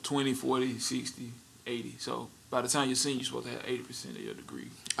 So 20, 40, 60, 80. So by the time you're senior, you're supposed to have 80% of your degree.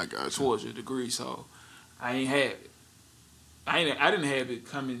 I got you. Towards your degree. So I ain't have it. I didn't have it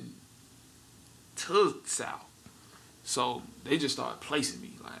coming to South. So they just started placing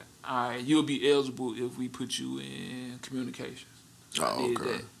me like, all right, you'll be eligible if we put you in communications. So I did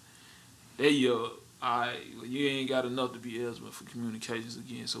okay. that. That year, all right, well, you ain't got enough to be eligible for communications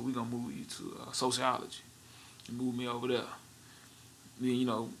again, so we're going to move you to sociology. And move me over there. Then,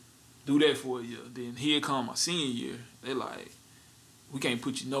 do that for a year. Then here come my senior year. They like, we can't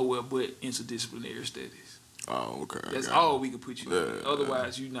put you nowhere but interdisciplinary studies. Oh, okay. That's all we can put you in. Yeah.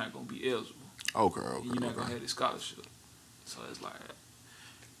 Otherwise, you're not going to be eligible. Okay. You're not going to have this scholarship. So it's like,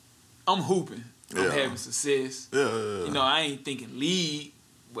 I'm hooping. I'm having success. Yeah. I ain't thinking league,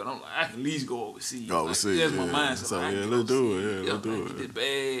 but I'm like, I can at least go overseas. Overseas, that's my mindset. So, like, let's do it. Let's do it. Get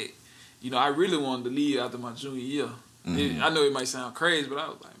bad. I really wanted to leave after my junior year. I know it might sound crazy, but I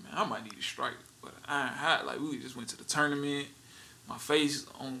was like, man, I might need a strike. But I ain't hot. Like, we just went to the tournament. My face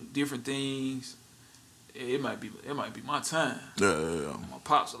on different things. It might be my time. Yeah. My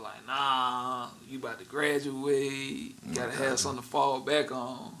pops are like, nah, you about to graduate. You gotta have something to fall back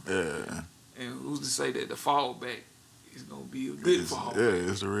on. Yeah. And who's to say that the fallback is gonna be a good fallback?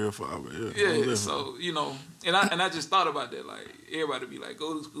 Yeah, it's the real fallback. Yeah. So and I just thought about that. Like, everybody be like,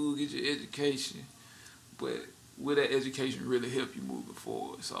 go to school, get your education, but will that education really help you moving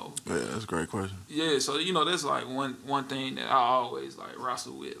forward? So yeah, that's a great question. Yeah, so that's like one thing that I always like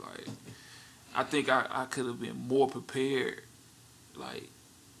wrestle with. Like, I think I could have been more prepared, like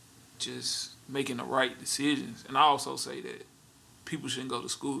just making the right decisions. And I also say that people shouldn't go to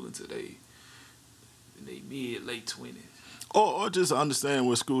school until they late 20s. Or just understand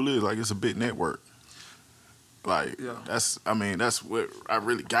what school is. Like, it's a big network. Like, that's what I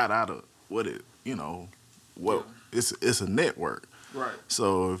really got out of what it, it's a network. Right.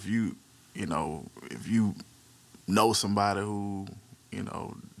 So if you know somebody who,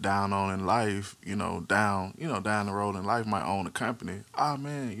 down on in life, down the road in life might own a company.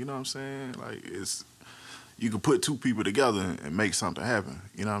 Man, you know what I'm saying? Like, you can put two people together and make something happen.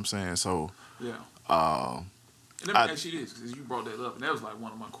 You know what I'm saying? So, yeah. And let me ask you this, because you brought that up, and that was like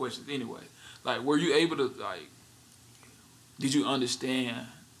one of my questions anyway. Like, were you able to, did you understand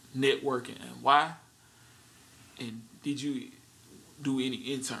networking and why? And did you do any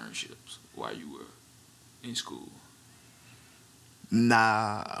internships while you were in school?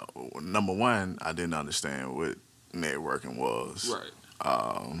 Nah, number one, I didn't understand what networking was. Right.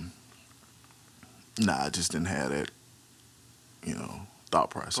 Nah, I just didn't have that, thought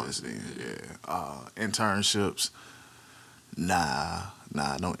process then. Yeah. Internships, nah,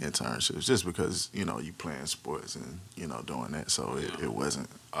 no internships. Just because, you playing sports and, doing that. So it wasn't,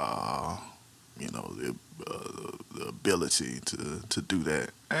 the ability to do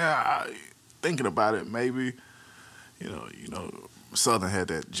that. And thinking about it, maybe, Southern had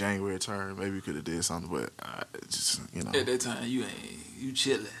that January term. Maybe we could have did something, but just, At that time, you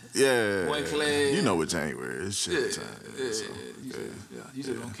chilling. Yeah. One class. You know what January is. Chilling time. You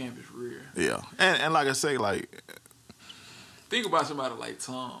just on campus for real. Yeah. And like I say, like, think about somebody like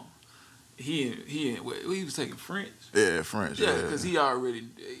Tom. He was taking French. Yeah, French. Yeah, because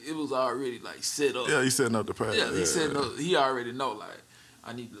it was already like set up. Yeah, he's setting up the path. Yeah, he's setting up. He already know, like,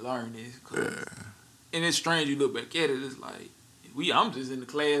 I need to learn this. And it's strange, you look back at it, it's like, I'm just in the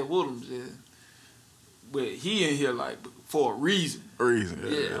class with him, but he in here like for a reason.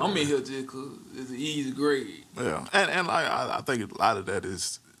 Yeah. I'm in here just because it's an easy grade. Yeah, and I think a lot of that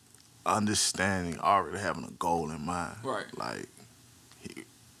is understanding, already having a goal in mind. Right. Like,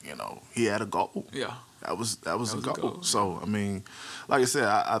 he had a goal. Yeah. That was a goal. So I mean, like I said,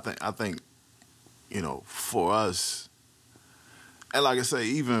 I think for us, and like I say,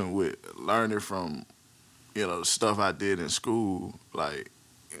 even with learning from the stuff I did in school, like,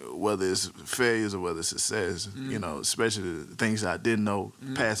 whether it's failures or whether it's success, especially the things I didn't know,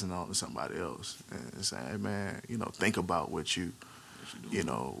 passing on to somebody else and saying, hey, man, think about what you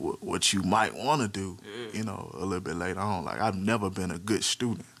might want to do, a little bit later on. Like, I've never been a good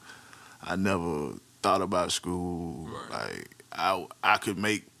student. I never thought about school. Right. Like, I could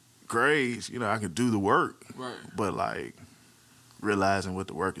make grades, I could do the work. Right. But, like, realizing what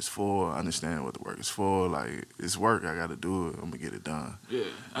the work is for, understanding what the work is for, like, it's work, I got to do it, I'm going to get it done. Yeah.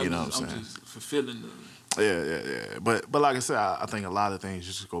 What I'm saying? I'm just fulfilling the... Yeah. But like I said, I think a lot of things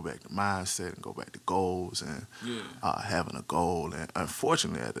just go back to mindset and go back to goals and having a goal. And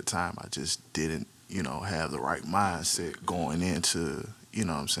unfortunately, at the time, I just didn't, have the right mindset going into,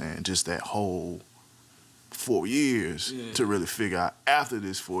 just that whole 4 years to really figure out after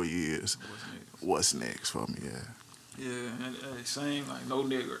this 4 years what's next for me. Yeah. Yeah, and same, like, no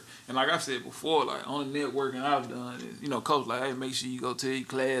network. And like I said before, like, on the networking I've done is, coach like, hey, make sure you go tell your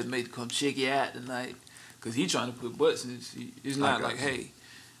classmates to come check you out tonight. Because he trying to put butts in his seat. It's not like, hey,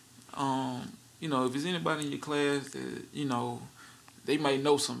 if there's anybody in your class that, they might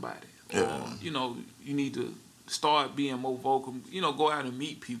know somebody. Yeah. Or, you need to start being more vocal. Go out and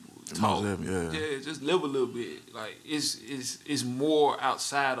meet people. Talk. Yeah, just live a little bit. Like, it's more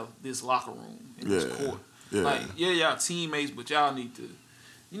outside of this locker room in this court. Yeah. Like, y'all teammates, but y'all need to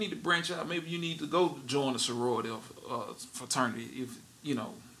branch out. Maybe you need to go join a sorority or fraternity if,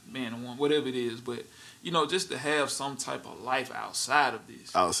 man or woman, whatever it is. But, just to have some type of life outside of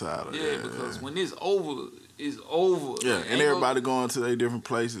this. Outside of it. Because when it's over, it's over. Yeah, and everybody going to their different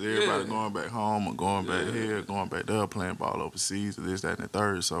places. Everybody going back home or going back here, going back there, playing ball overseas, or this, that, and the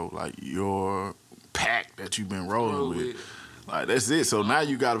third. So, like, your pack that you've been rolling with. Like, that's it. So now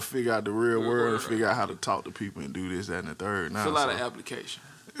you got to figure out the real world and figure out how to talk to people and do this, that, and the third. Now, fill out an application.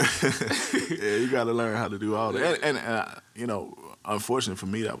 Yeah, you got to learn how to do all that. And unfortunately for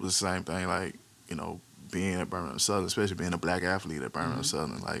me, that was the same thing. Like, being at Birmingham Southern, especially being a black athlete at Birmingham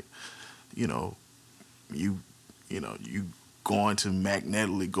Southern, like, you going to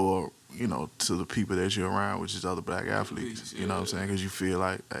magnetically go, to the people that you're around, which is other black athletes. You know what I'm saying? Because you feel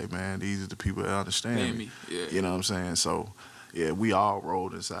like, hey, man, these are the people that understand me. Yeah. You know what I'm saying? So, yeah, we all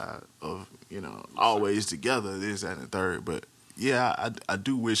rolled inside of, always together, this, that, and the third. But, yeah, I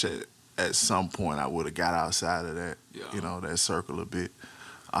do wish at some point I would have got outside of that, that circle a bit.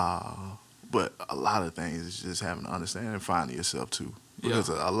 But a lot of things is just having to understand and finding yourself, too. Because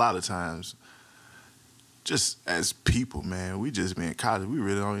a lot of times, just as people, man, we just be in college. We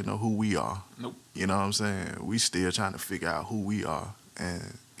really don't even know who we are. Nope. You know what I'm saying? We still trying to figure out who we are.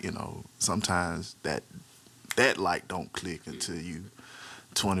 And, sometimes that light don't click until you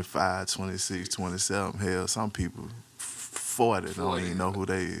 25, 26, 27. Hell, some people 40 don't even know who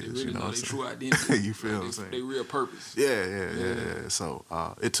they is. They really you know know what I'm their saying? true identity. You feel what I'm saying? Their real purpose. Yeah. So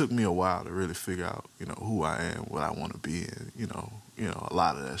it took me a while to really figure out, who I am, what I want to be, and a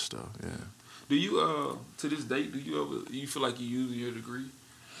lot of that stuff. Yeah. Do you to this date, do you feel like you using your degree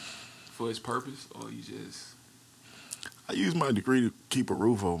for its purpose, or you just? I use my degree to keep a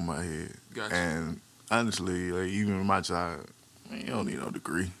roof over my head. Gotcha. And honestly, like, even in my job, man, you don't need no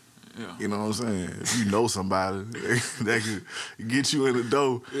degree. Yeah. You know what I'm saying? If you know somebody that could get you in the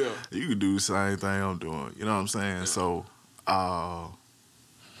door, you can do the same thing I'm doing. You know what I'm saying? Yeah. So, but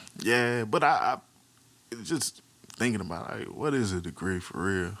I just thinking about, like, what is a degree for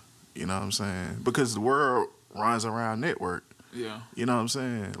real? You know what I'm saying? Because the world runs around network. Yeah. You know what I'm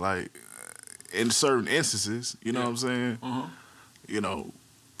saying? Like, in certain instances, you know what I'm saying?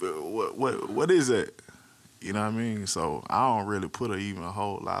 What is that? You know what I mean? So I don't really put even a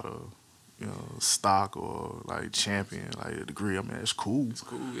whole lot of, stock or, like, champion, like, a degree. I mean, it's cool. It's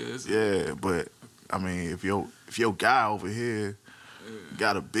cool, yes. Yeah, but, I mean, if your guy over here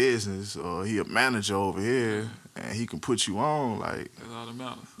got a business or he a manager over here and he can put you on, like, that's all that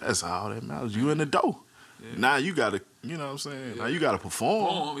matters. That's all that matters. You in the door. Yeah. Now you gotta, you know what I'm saying? Yeah. Now you gotta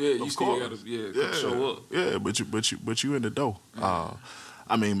perform. Yeah, you still gotta show up. Yeah, but you in the door. Yeah.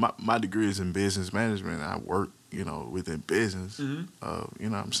 I mean, my degree is in business management. I work, within business. You know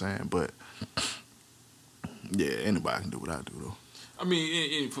what I'm saying? But yeah, anybody can do what I do though. I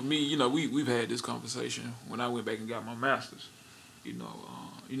mean, and for me, we've had this conversation when I went back and got my master's.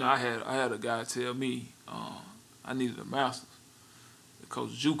 I had a guy tell me I needed a master's. Coach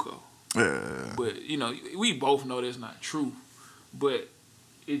JUCO. Yeah. But, we both know that's not true. But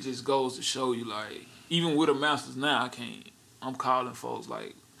it just goes to show you, like, even with a master's now, I'm calling folks,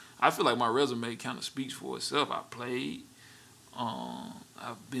 like, I feel like my resume kind of speaks for itself. I played.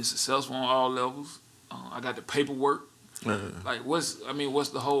 I've been successful on all levels. I got the paperwork. Like, what's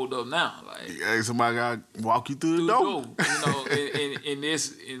the hold up now? Like, hey, somebody got to walk you through the door. And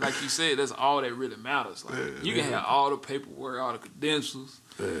this, like you said, that's all that really matters. Like, you can have all the paperwork, all the credentials.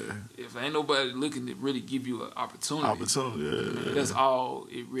 If ain't nobody looking to really give you an opportunity, that's all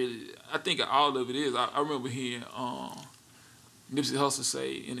it really. I think all of it is. I remember hearing Nipsey Hussle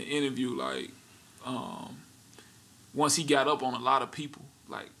say in an interview, like, once he got up on a lot of people,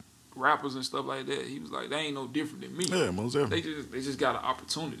 like rappers and stuff like that, he was like, they ain't no different than me. Yeah, most definitely. They just got an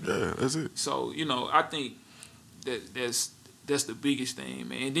opportunity. Yeah, that's it. So, I think that's the biggest thing,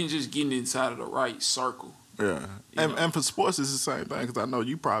 man. And then just getting inside of the right circle. Yeah, and for sports, it's the same thing, because I know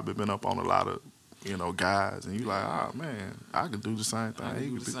you probably been up on a lot of guys, and you like, oh man, I can do the same thing. I He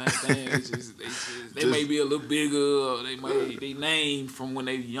can do could the same thing. They may be a little bigger. Or they name from when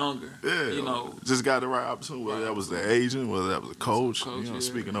they were younger. Yeah, just got the right opportunity. Whether that was the agent, whether that was a coach,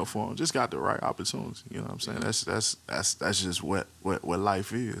 speaking up for them, just got the right opportunity. You know what I'm saying? That's just what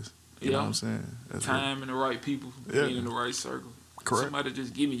life is. You know what I'm saying? That's time and the right people, being in the right circle. Correct. Somebody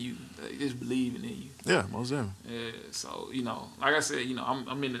just giving you, just believing in you. Yeah, most definitely. Yeah, so like I said,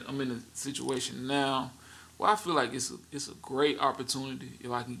 I'm in a situation now where I feel like it's a great opportunity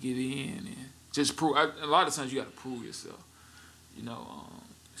if I can get in and just prove. A lot of times you got to prove yourself,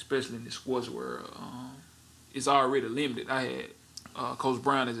 especially in the sports world. It's already limited. I had Coach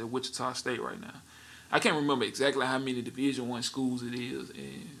Brown is at Wichita State right now. I can't remember exactly how many Division I schools it is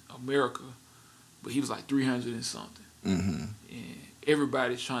in America, but he was like 300 and something. Mm-hmm. And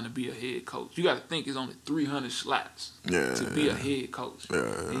everybody's trying to be a head coach. You got to think it's only 300 slots to be a head coach.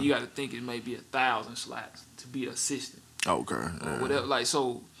 And you got to think it may be 1,000 slots to be an assistant. Okay. Or whatever. Like,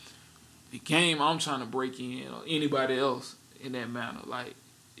 so the game I'm trying to break in, or anybody else in that manner, like,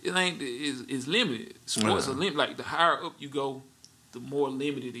 it ain't, it's limited. Sports are limited. Like, the higher up you go, the more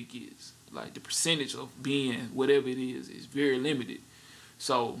limited it gets. Like, the percentage of being whatever it is very limited.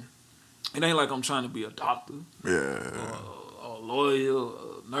 So it ain't like I'm trying to be a doctor, or a lawyer,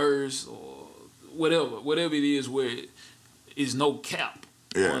 or a nurse, or whatever it is where it is no cap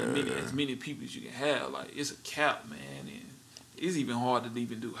on as many people as you can have. Like, it's a cap, man, and it's even hard to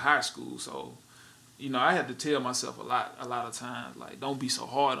even do high school. So, I had to tell myself a lot of times, like, don't be so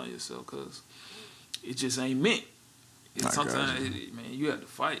hard on yourself, because it just ain't meant. Sometimes, man, you have to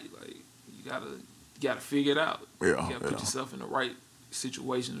fight. Like, you gotta figure it out. You gotta put yourself in the right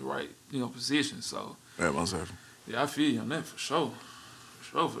situation, the right position. So most definitely. Yeah, I feel you on that for sure.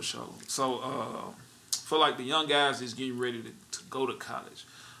 For sure. So for like the young guys that's getting ready to go to college,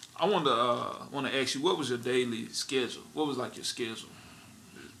 I want to ask you, what was your daily schedule? What was like your schedule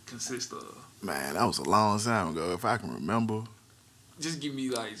consist of? Man, that was a long time ago. If I can remember, just give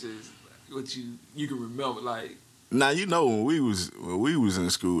me like just what you can remember, like. Now when we was in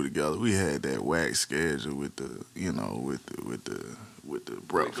school together, we had that whack schedule with the with the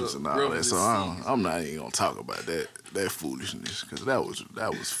breakfast and all that. So I'm not even gonna talk about that foolishness, because that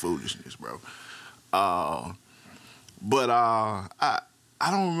was foolishness, bro. But I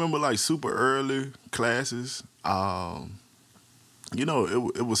don't remember like super early classes.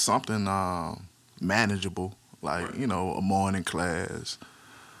 It was something manageable, like a morning class.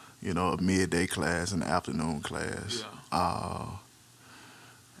 A midday class and an afternoon class. Yeah.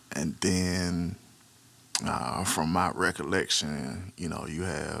 And then, from my recollection, you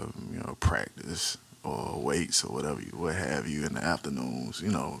have, practice or weights or what have you in the afternoons, /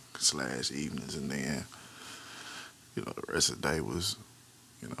 evenings. And then, the rest of the day was,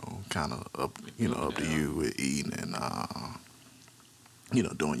 kind of up, up to you with eating and,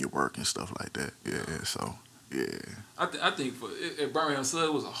 doing your work and stuff like that. Yeah, so... Yeah, I think at Birmingham Southern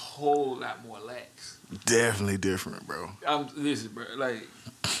it was a whole lot more lax. Definitely different, bro. Listen, bro, like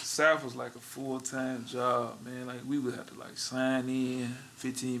South was like a full-time job, man. Like we would have to like sign in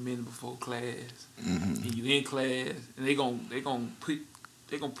 15 minutes before class, and you in class, and they gonna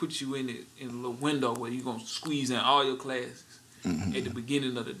put you in a little window where you gonna squeeze in all your classes at the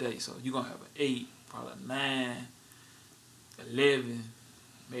beginning of the day. So you gonna have an 8, probably a 9, 11,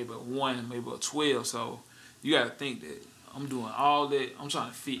 maybe a 1, maybe a 12. So you gotta think that I'm doing all that. I'm trying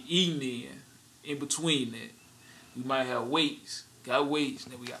to fit eating in between that. We might have weights, then we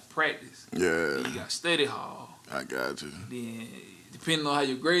got practice. Yeah. Then you got study hall. I got you. Then depending on how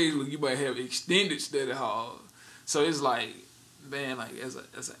your grades look, you might have extended study hall. So it's like, man, like as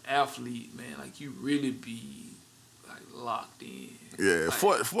an athlete, man, like you really be like locked in. Yeah.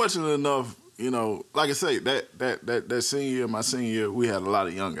 Like, fortunate enough, like I say, that senior year, my senior year, we had a lot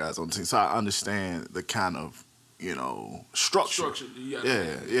of young guys on the team, so I understand the kind of, structure.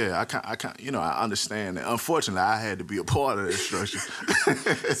 Yeah. I understand that. Unfortunately, I had to be a part of that structure.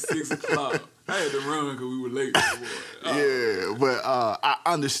 6 o'clock. I had to run because we were late. Yeah, but I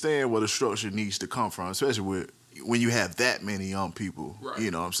understand where the structure needs to come from, especially when you have that many young people.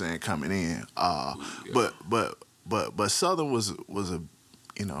 Right. Coming in. But Southern was a,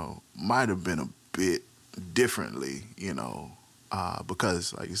 might have been a bit differently,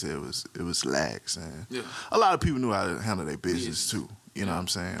 because like you said, it was lax, and a lot of people knew how to handle their business too. You know what I'm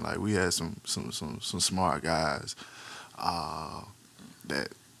saying? Like we had some smart guys that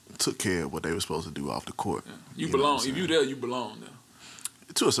took care of what they were supposed to do off the court. Yeah. You belong. If you there, you belong there.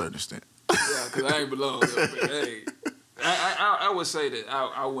 To a certain extent. Yeah, because I ain't belong there. But hey, I would say that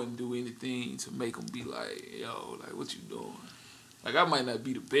I wouldn't do anything to make them be like, yo, like what you doing? Like I might not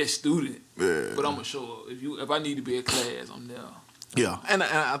be the best student, Yeah. but I'm gonna show up. If I need to be in class, I'm there. Yeah, and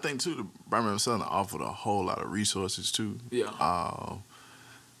I think too, the Birmingham Southern offered a whole lot of resources too. Yeah.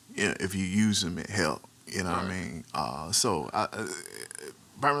 Yeah, if you use them, it help. You know what I mean?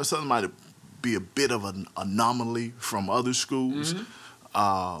 Birmingham Southern might be a bit of an anomaly from other schools.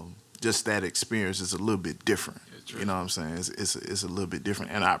 Just that experience is a little bit different. You know what I'm saying? It's a little bit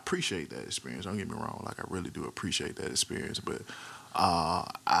different, and I appreciate that experience. Don't get me wrong; like I really do appreciate that experience. But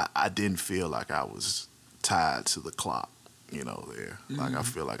I didn't feel like I was tied to the clock. You know, there. Like I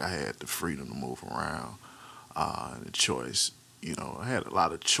feel like I had the freedom to move around, and the choice. You know, I had a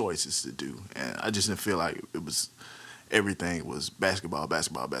lot of choices to do, and I just didn't feel like it was. Everything was basketball, tied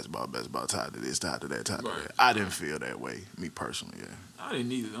to this, tied to that, tied to that. I didn't feel that way, me personally. Yeah. I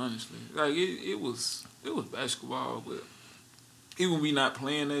didn't either, honestly. Like it was basketball, but even me not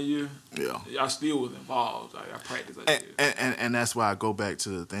playing that year, I still was involved. Like I practiced. And that's why I go back to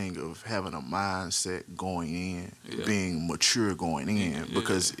the thing of having a mindset going in, being mature going in.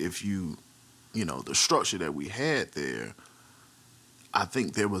 Because if you know, the structure that we had there, I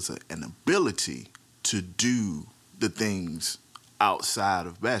think there was an ability to do the things outside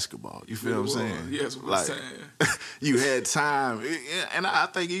of basketball. You feel what I'm saying? Yes, what I'm saying. You had time, and I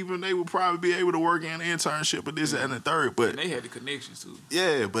think even they would probably be able to work in an internship with this and the third. But and they had the connections too.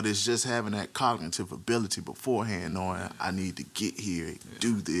 Yeah, but it's just having that cognitive ability beforehand, knowing I need to get here,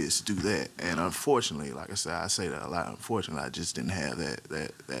 do this, do that. And unfortunately, like I say that a lot. Unfortunately, I just didn't have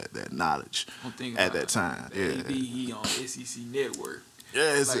that knowledge at that time. He on SEC Network.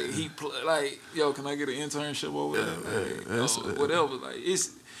 Yeah, it's like yo, can I get an internship over there? Like, whatever. Like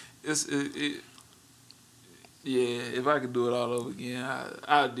it's if I could do it all over again,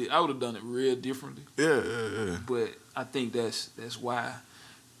 I would have done it real differently. Yeah. But I think that's why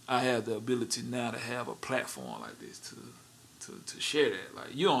I have the ability now to have a platform like this to share that.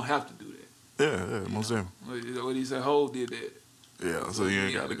 Like you don't have to do that. Yeah, most definitely. What he said, Hov did that. Yeah, so you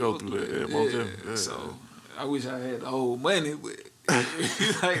ain't got to go through that. Yeah, most definitely. Yeah. So I wish I had the whole money, but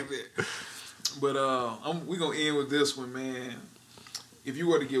like that. But we're gonna end with this one, man. If you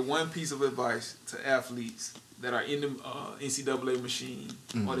were to give one piece of advice to athletes that are in the NCAA machine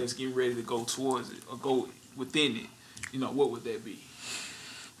or that's getting ready to go towards it or go within it, you know, what would that be?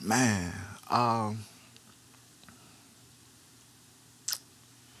 Man,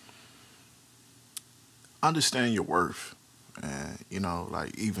 understand your worth, and you know,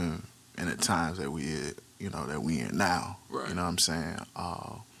 like even in the times that we in now, right. You know what I'm saying?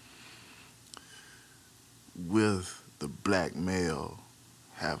 With the black male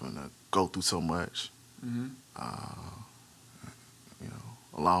having to go through so much, you know,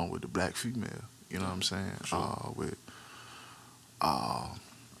 along with the black female, you know what I'm saying? Sure. With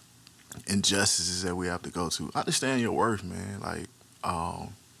injustices that we have to go to. Understand your worth, man. Like,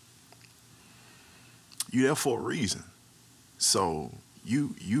 you're there for a reason. So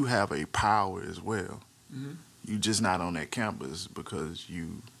you have a power as well. You just not on that campus because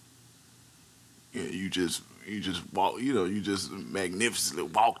you just walk, you just magnificently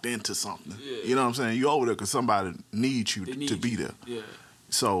walked into something. Yeah. You know what I'm saying? You over there because somebody needs you to be there. Yeah.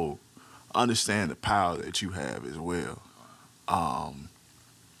 So understand the power that you have as well.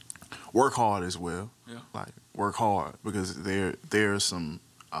 Work hard as well. Yeah. Like work hard because there are some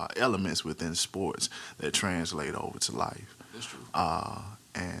elements within sports that translate over to life. That's true.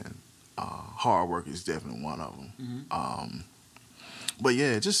 And hard work is definitely one of them. But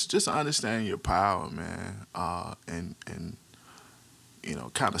yeah, just understand your power, man, and you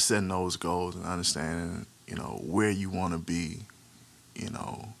know, kind of setting those goals and understanding, you know, where you want to be, you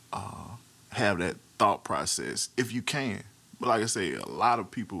know, have that thought process if you can. But like I say, a lot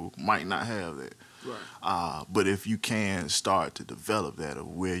of people might not have that. Right. But if you can start to develop that of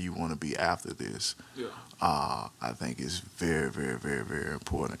where you want to be after this, I think it's very, very, very, very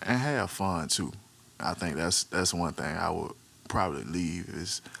important. And have fun too. I think that's one thing I would probably leave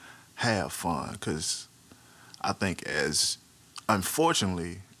is have fun, because I think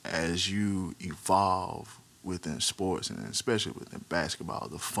unfortunately as you evolve within sports and especially within basketball,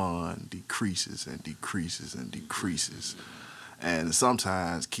 the fun decreases and decreases and decreases. And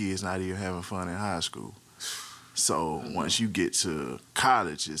sometimes kids not even having fun in high school. So once you get to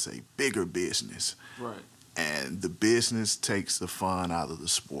college, it's a bigger business. Right. And the business takes the fun out of the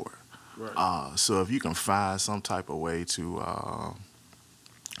sport. Right. So if you can find some type of way to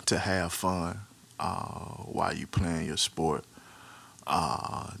have fun while you playing your sport,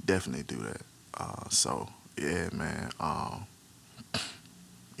 definitely do that. So yeah, man.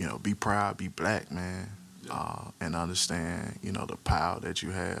 You know, be proud, be black, man. And understand, you know, the power that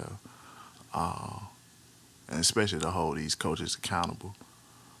you have, and especially to hold these coaches accountable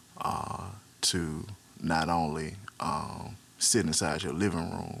to not only sit inside your living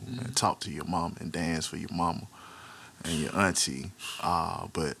room and talk to your mom and dance for your mama and your auntie,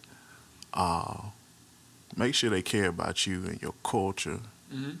 but make sure they care about you and your culture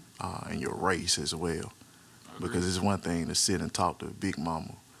and your race as well. Because it's one thing to sit and talk to Big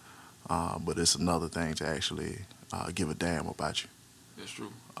Mama, but it's another thing to actually give a damn about you. That's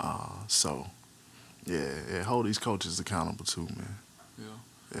true. So, yeah, hold these coaches accountable too, man.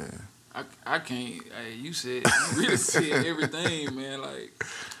 Yeah. I can't. Hey, you really said everything, man.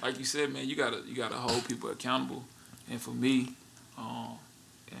 Like you said, man, you gotta hold people accountable. And for me,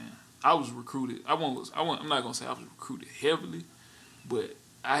 and I was recruited. I'm not gonna say I was recruited heavily, but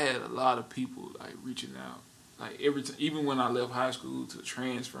I had a lot of people like reaching out. Like every time, even when I left high school to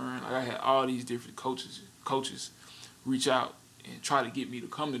transferring, like I had all these different coaches reach out and try to get me to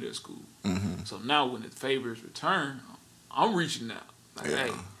come to their school. So now when the favors return, I'm reaching out. Like,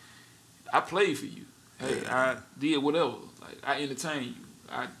 hey, I played for you. Hey, I did whatever. Like, I entertained you.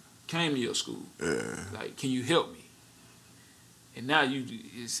 I came to your school. Like, can you help me? And now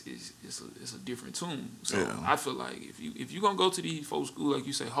it's a different tune. So I feel like if you gonna go to these folks' school, like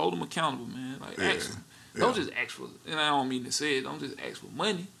you say, hold them accountable, man. Like ask them. Don't just ask for. And I don't mean to say it. Don't just ask for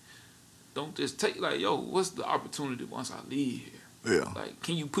money. Don't just take like, yo, what's the opportunity once I leave here? Like,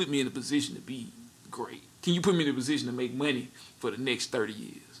 can you put me in a position to be great? Can you put me in a position to make money for the next 30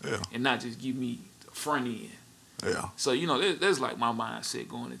 years? And not just give me the front end. So, you know, that's like my mindset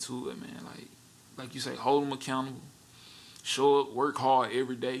going into it, man. Like you say, hold them accountable. Show up, work hard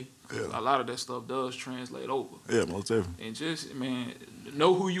every day. A lot of that stuff does translate over. Yeah, most definitely. And just, man,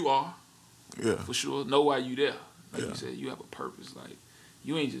 know who you are. For sure. Know why you there. Like you said, you have a purpose. Like,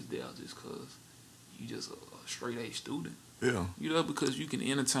 you ain't just there just because you just a straight A student. You there because you can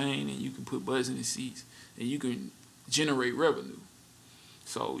entertain and you can put butts in the seats and you can generate revenue.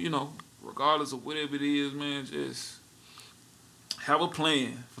 So, you know, regardless of whatever it is, man, just have a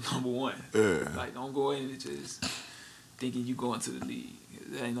plan for number one. Like, don't go in and just thinking you going to the league.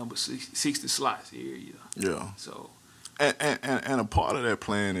 That ain't number 60 slots here, So, and a part of that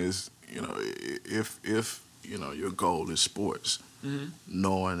plan is, you know, if you know your goal is sports,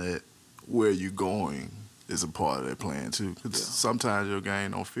 knowing that where you're going is a part of that plan too. Because sometimes your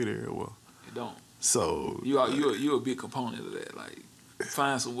game don't fit very well. It don't. So you're a big component of that. Like,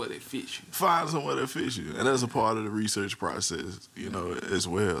 find somewhere that fits you. Find somewhere that fits you, and that's a part of the research process, you know, as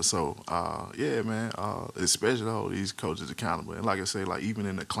well. So, yeah, man, especially hold these coaches accountable. And like I say, like even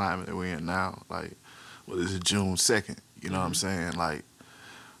in the climate that we're in now, like, what is it, June 2nd? You know what I'm saying? Like,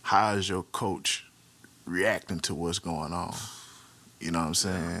 how is your coach reacting to what's going on? You know what I'm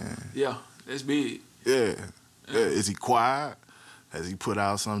saying? Yeah, that's big. Yeah. Is he quiet? Has he put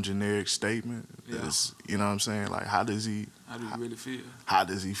out some generic statement? You know what I'm saying? Like, how does he really feel? How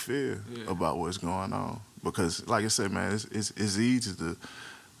does he feel about what's going on? Because, like I said, man, it's easy to,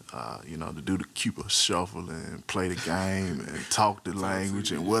 you know, to do the Cupid shuffle and play the game and talk the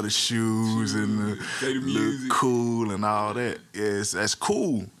language and wear the shoes and look cool and all that. Yes, that's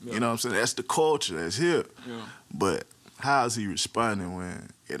cool. You know what I'm saying? That's the culture. That's hip. But how is he responding when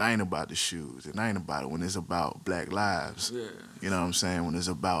it ain't about the shoes? It ain't about it when it's about black lives. You know what I'm saying? When it's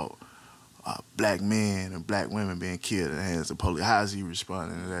about black men and black women being killed in the hands of police. How is he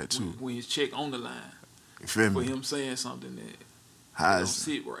responding to that too? When his check on the line. You feel me? For him saying something that don't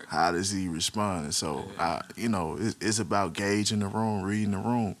sit right. How does he respond? And so, you know, it's about gauging the room, reading the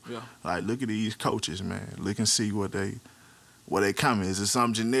room. Like, look at these coaches, man. Look and see what they come in. Is it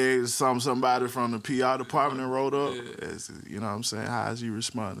something generic? Is it somebody from the PR department that wrote up? You know what I'm saying? How is he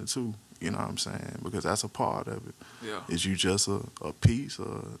responding to? You know what I'm saying? Because that's a part of it. Is you just a piece,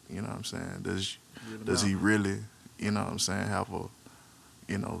 or, you know what I'm saying? Does he really, you know what I'm saying, have a,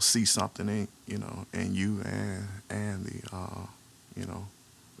 you know, see something in, you know, in you and the, you know,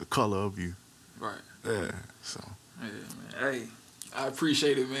 the color of you. Yeah, so. Yeah, man. Hey, I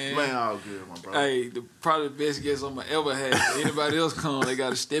appreciate it, man. Man, all good, my brother. Hey, probably the best guest I'm ever had. Anybody else come, they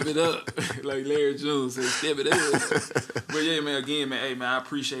got to step it up. Like Larry Jones said, step it up. But yeah, man, again, man, hey, man, I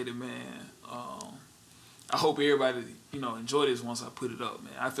appreciate it, man. I hope everybody, you know, enjoy this once I put it up,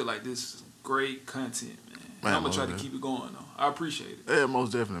 man. I feel like this is great content, man. I'm going to try to keep it going, though. I appreciate it. Yeah,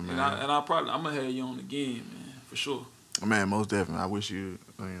 most definitely, man. And I'm going to have you on again, man, for sure. Man, most definitely. I wish you,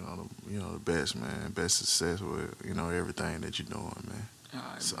 you know, the best, man. Best success with, you know, everything that you're doing, man.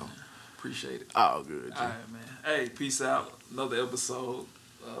 All right, so, man. Appreciate it. All good, G. All right, man. Hey, peace out. Another episode,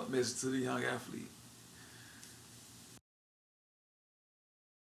 Message to the Young Athlete.